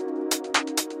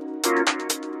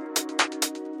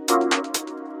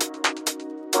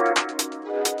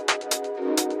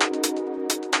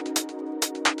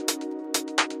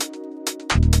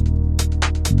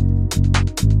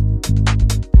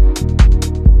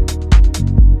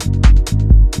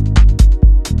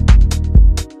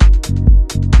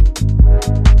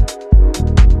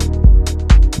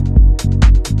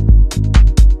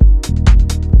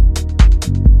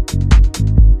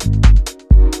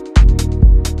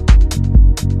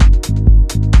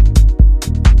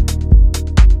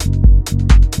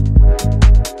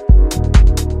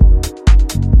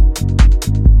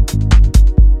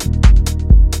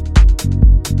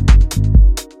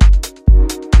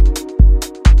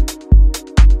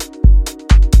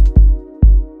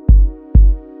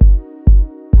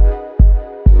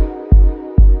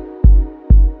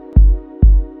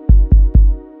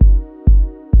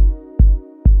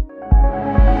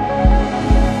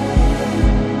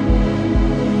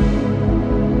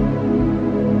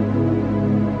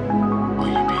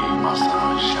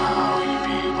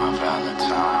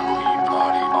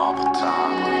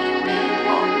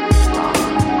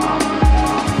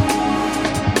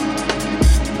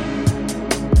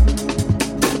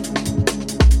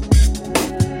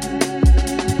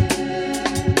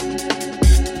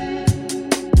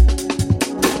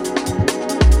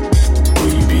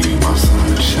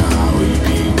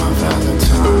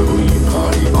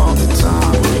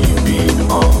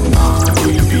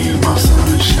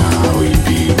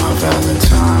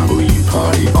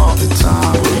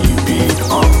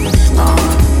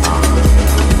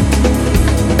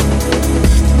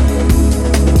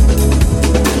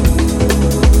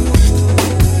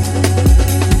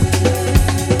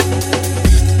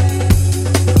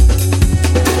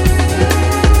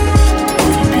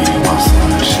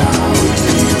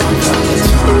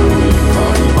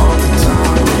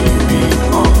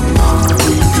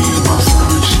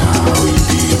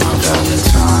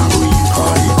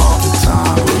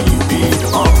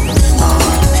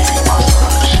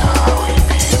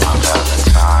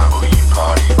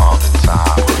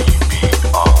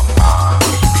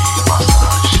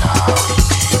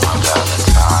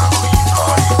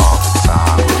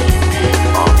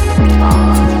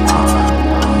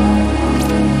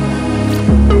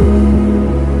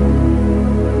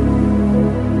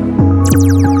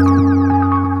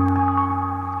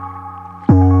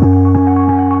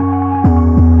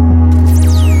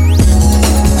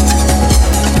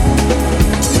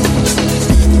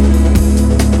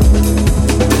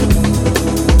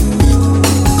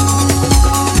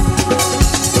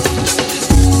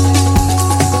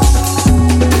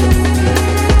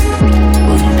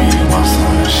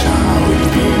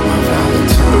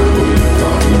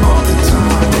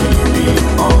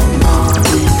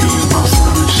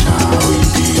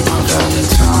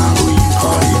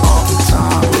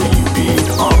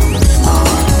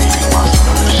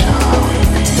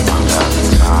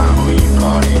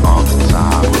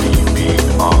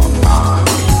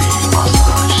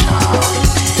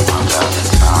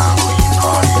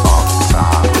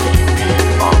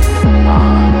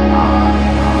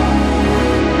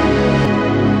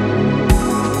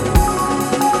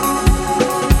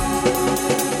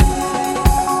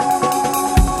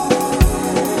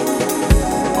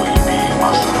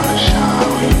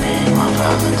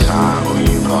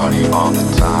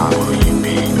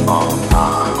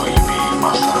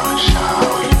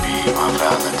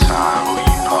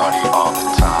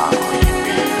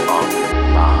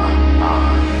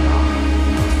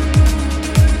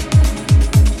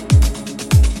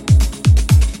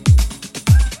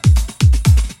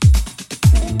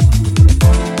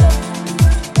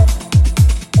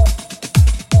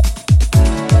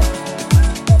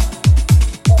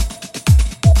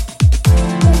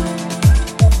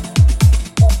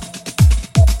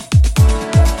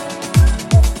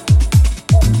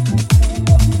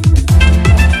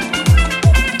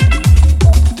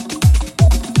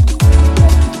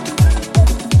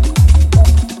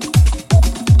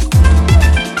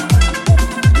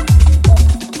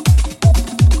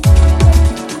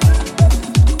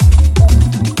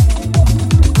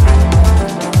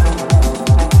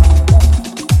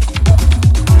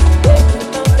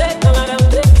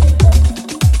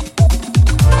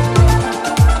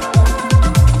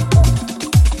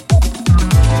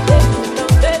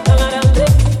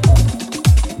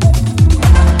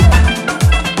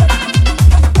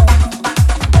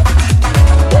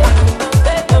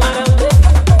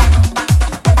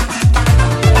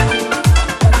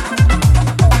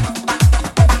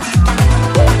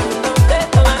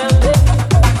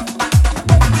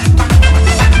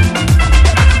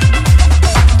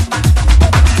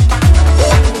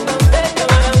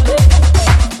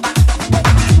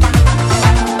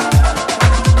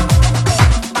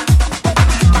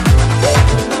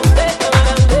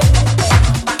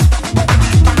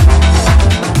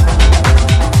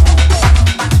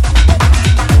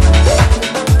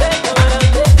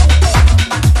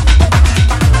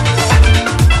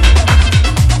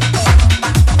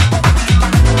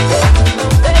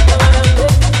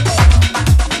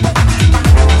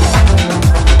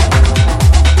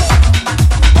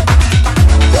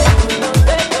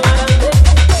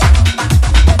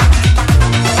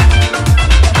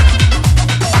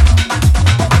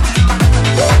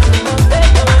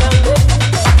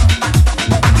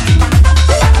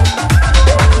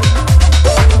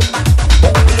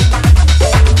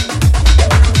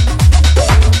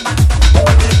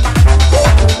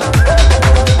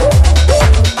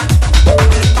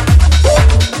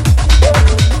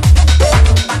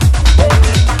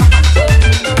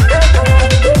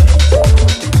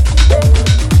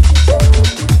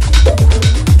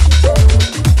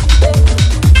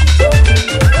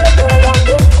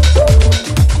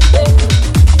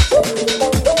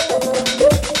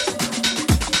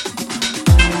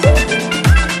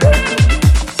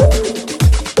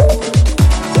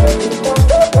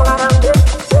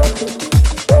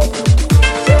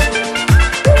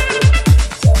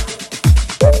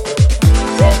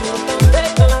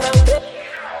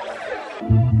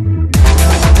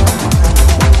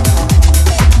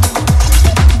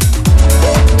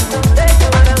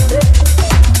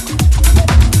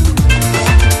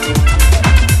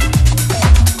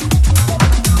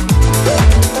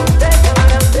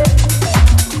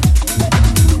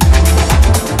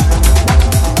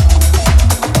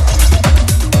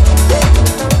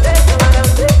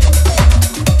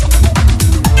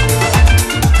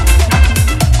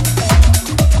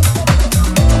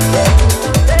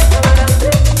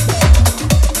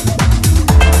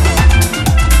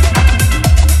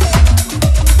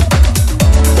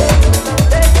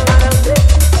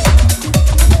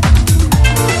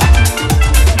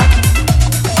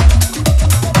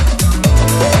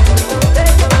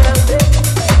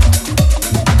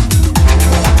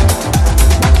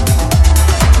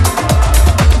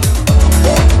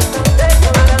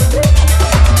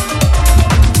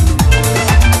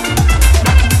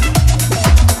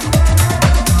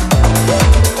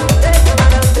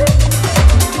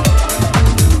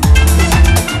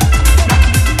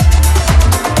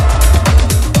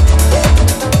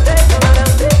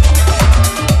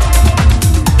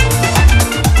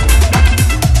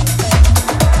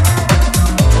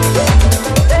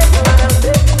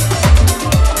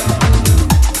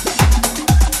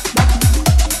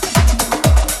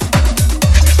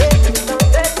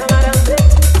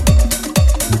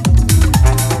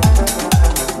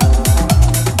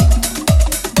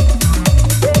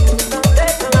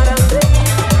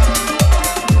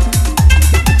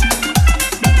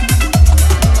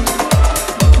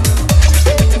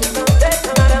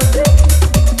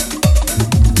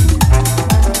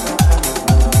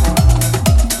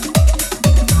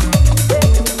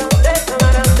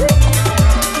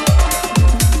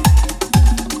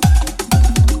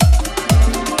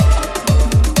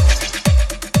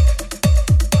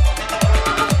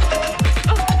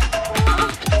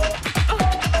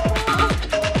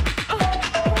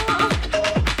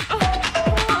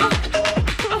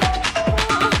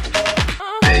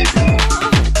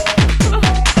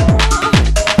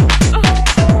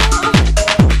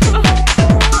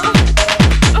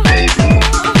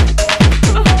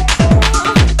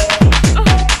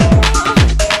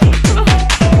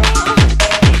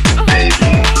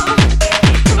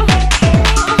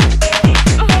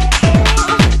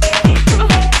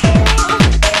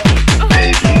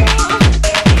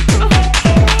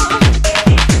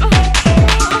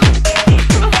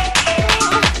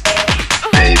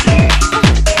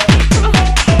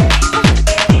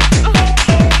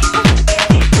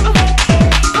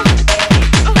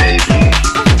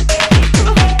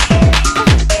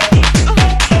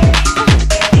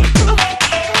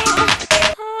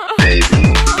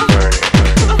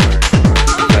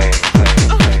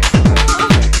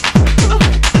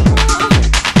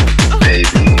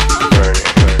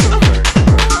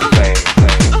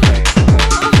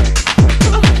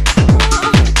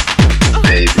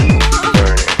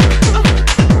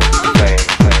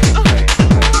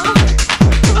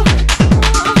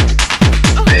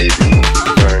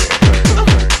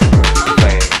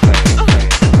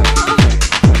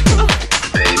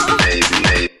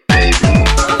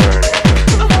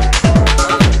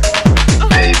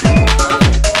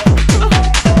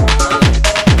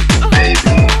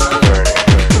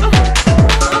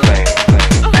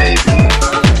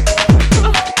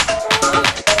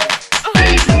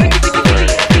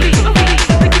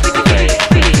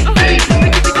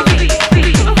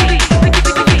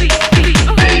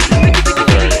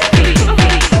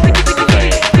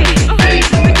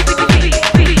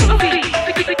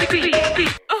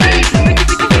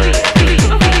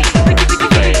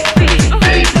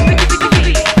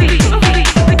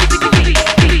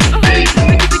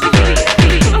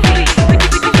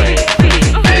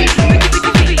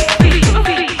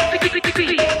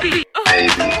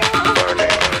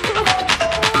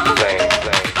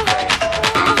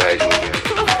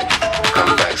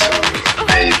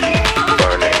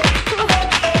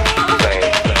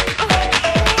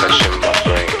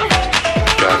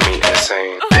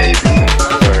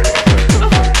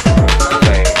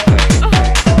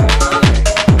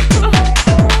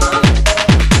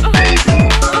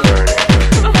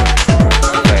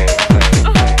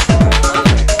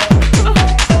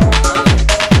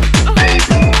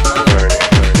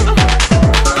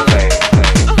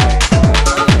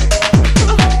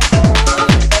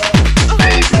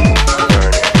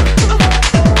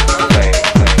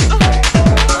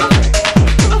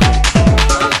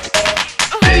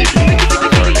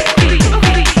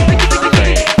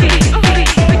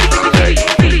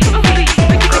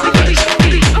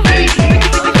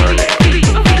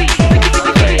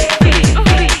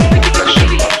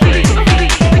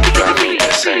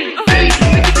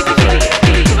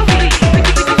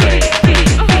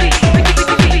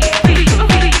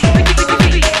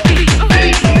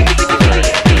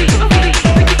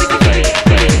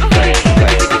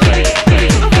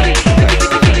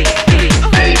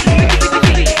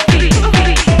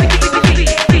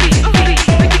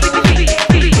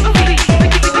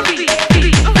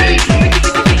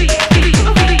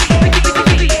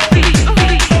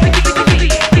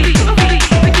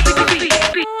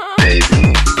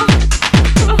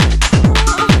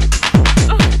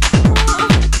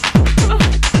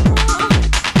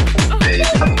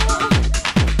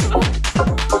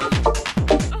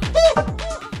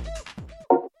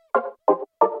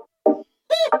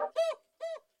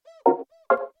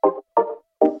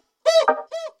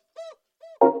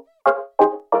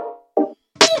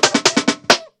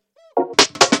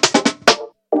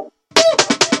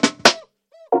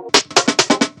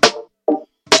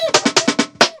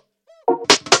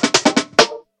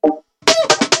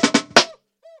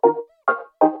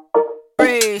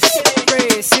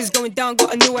 This is going down,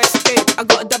 got a new escape. I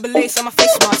got a double lace on my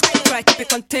face mask. Try to keep it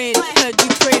contained. Heard you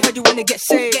pray, heard you wanna get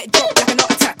saved. Get dropped like an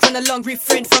heart attack. Run along,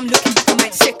 refrain from looking back. I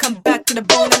might say come back to the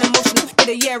bone and emotional. Get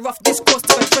a year off this course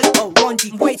to control it. Oh,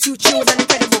 1G. Way too chilled and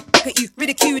incredible. Look at you,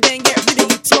 ridicule, then get rid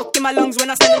of you. Smoke in my lungs when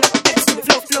I stand on that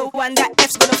pedestal. Flow, and that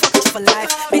F's gonna fuck you for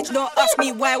life. Bitch, don't ask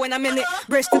me why when I'm in it.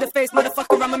 Brace to the face,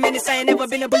 motherfucker, I'm a menace. I ain't never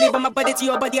been a bully, but my body to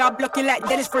your body, I'll block you like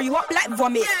Dennis, throw you up like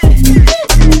vomit.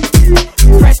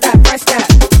 Press that.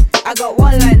 I got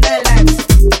one line, 9 lives.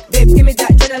 Babe, give me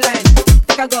that adrenaline.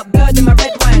 Think I got blood in my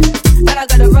red wine, and I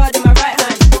got a rod in my right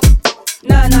hand.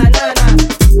 Nah.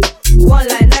 One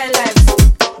line, 9 lives.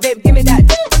 Babe, give me that.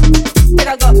 Think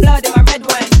I got blood in my red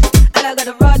wine, and I got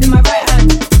a rod in my right hand.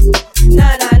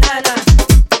 Nah.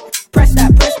 Press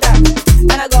that.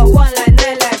 And I got one line,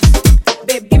 9 lives.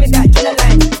 Babe, give me that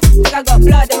adrenaline. Think I got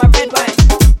blood in my red wine.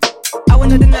 I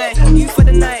wanna deny you for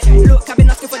the night. Look, I've been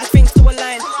asking for the things to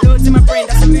align. Loads in my brain,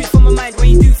 that's a mood for my mind. When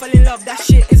you do fall in love, that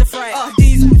shit is a fright.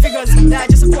 These figures that I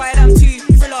just acquired, I'm too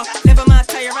thriller. Never my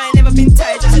tire, I ain't never been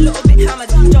tired, just a little bit hammered.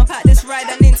 Jump out this ride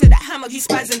and into that hammer, you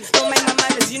spazzing. Don't mind my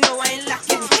manners, you know I ain't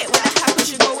lacking. Hit when that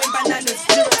happens, you go in bananas.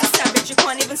 Zero to savage, you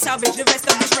can't even salvage the rest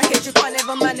of this wreckage, you can't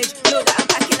ever manage. Know that I'm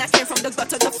packing, I came from the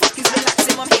gutter, the fuck is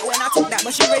relaxing. I'm hit when I took that,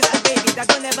 but she raised the baby. That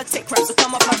don't ever take crap, so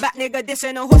come off my back, nigga, this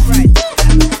ain't no horse ride.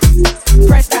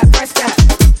 Press that.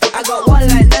 I got one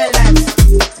line, 9 lives.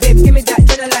 Babe, give me that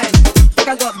adrenaline. Think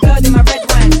I got blood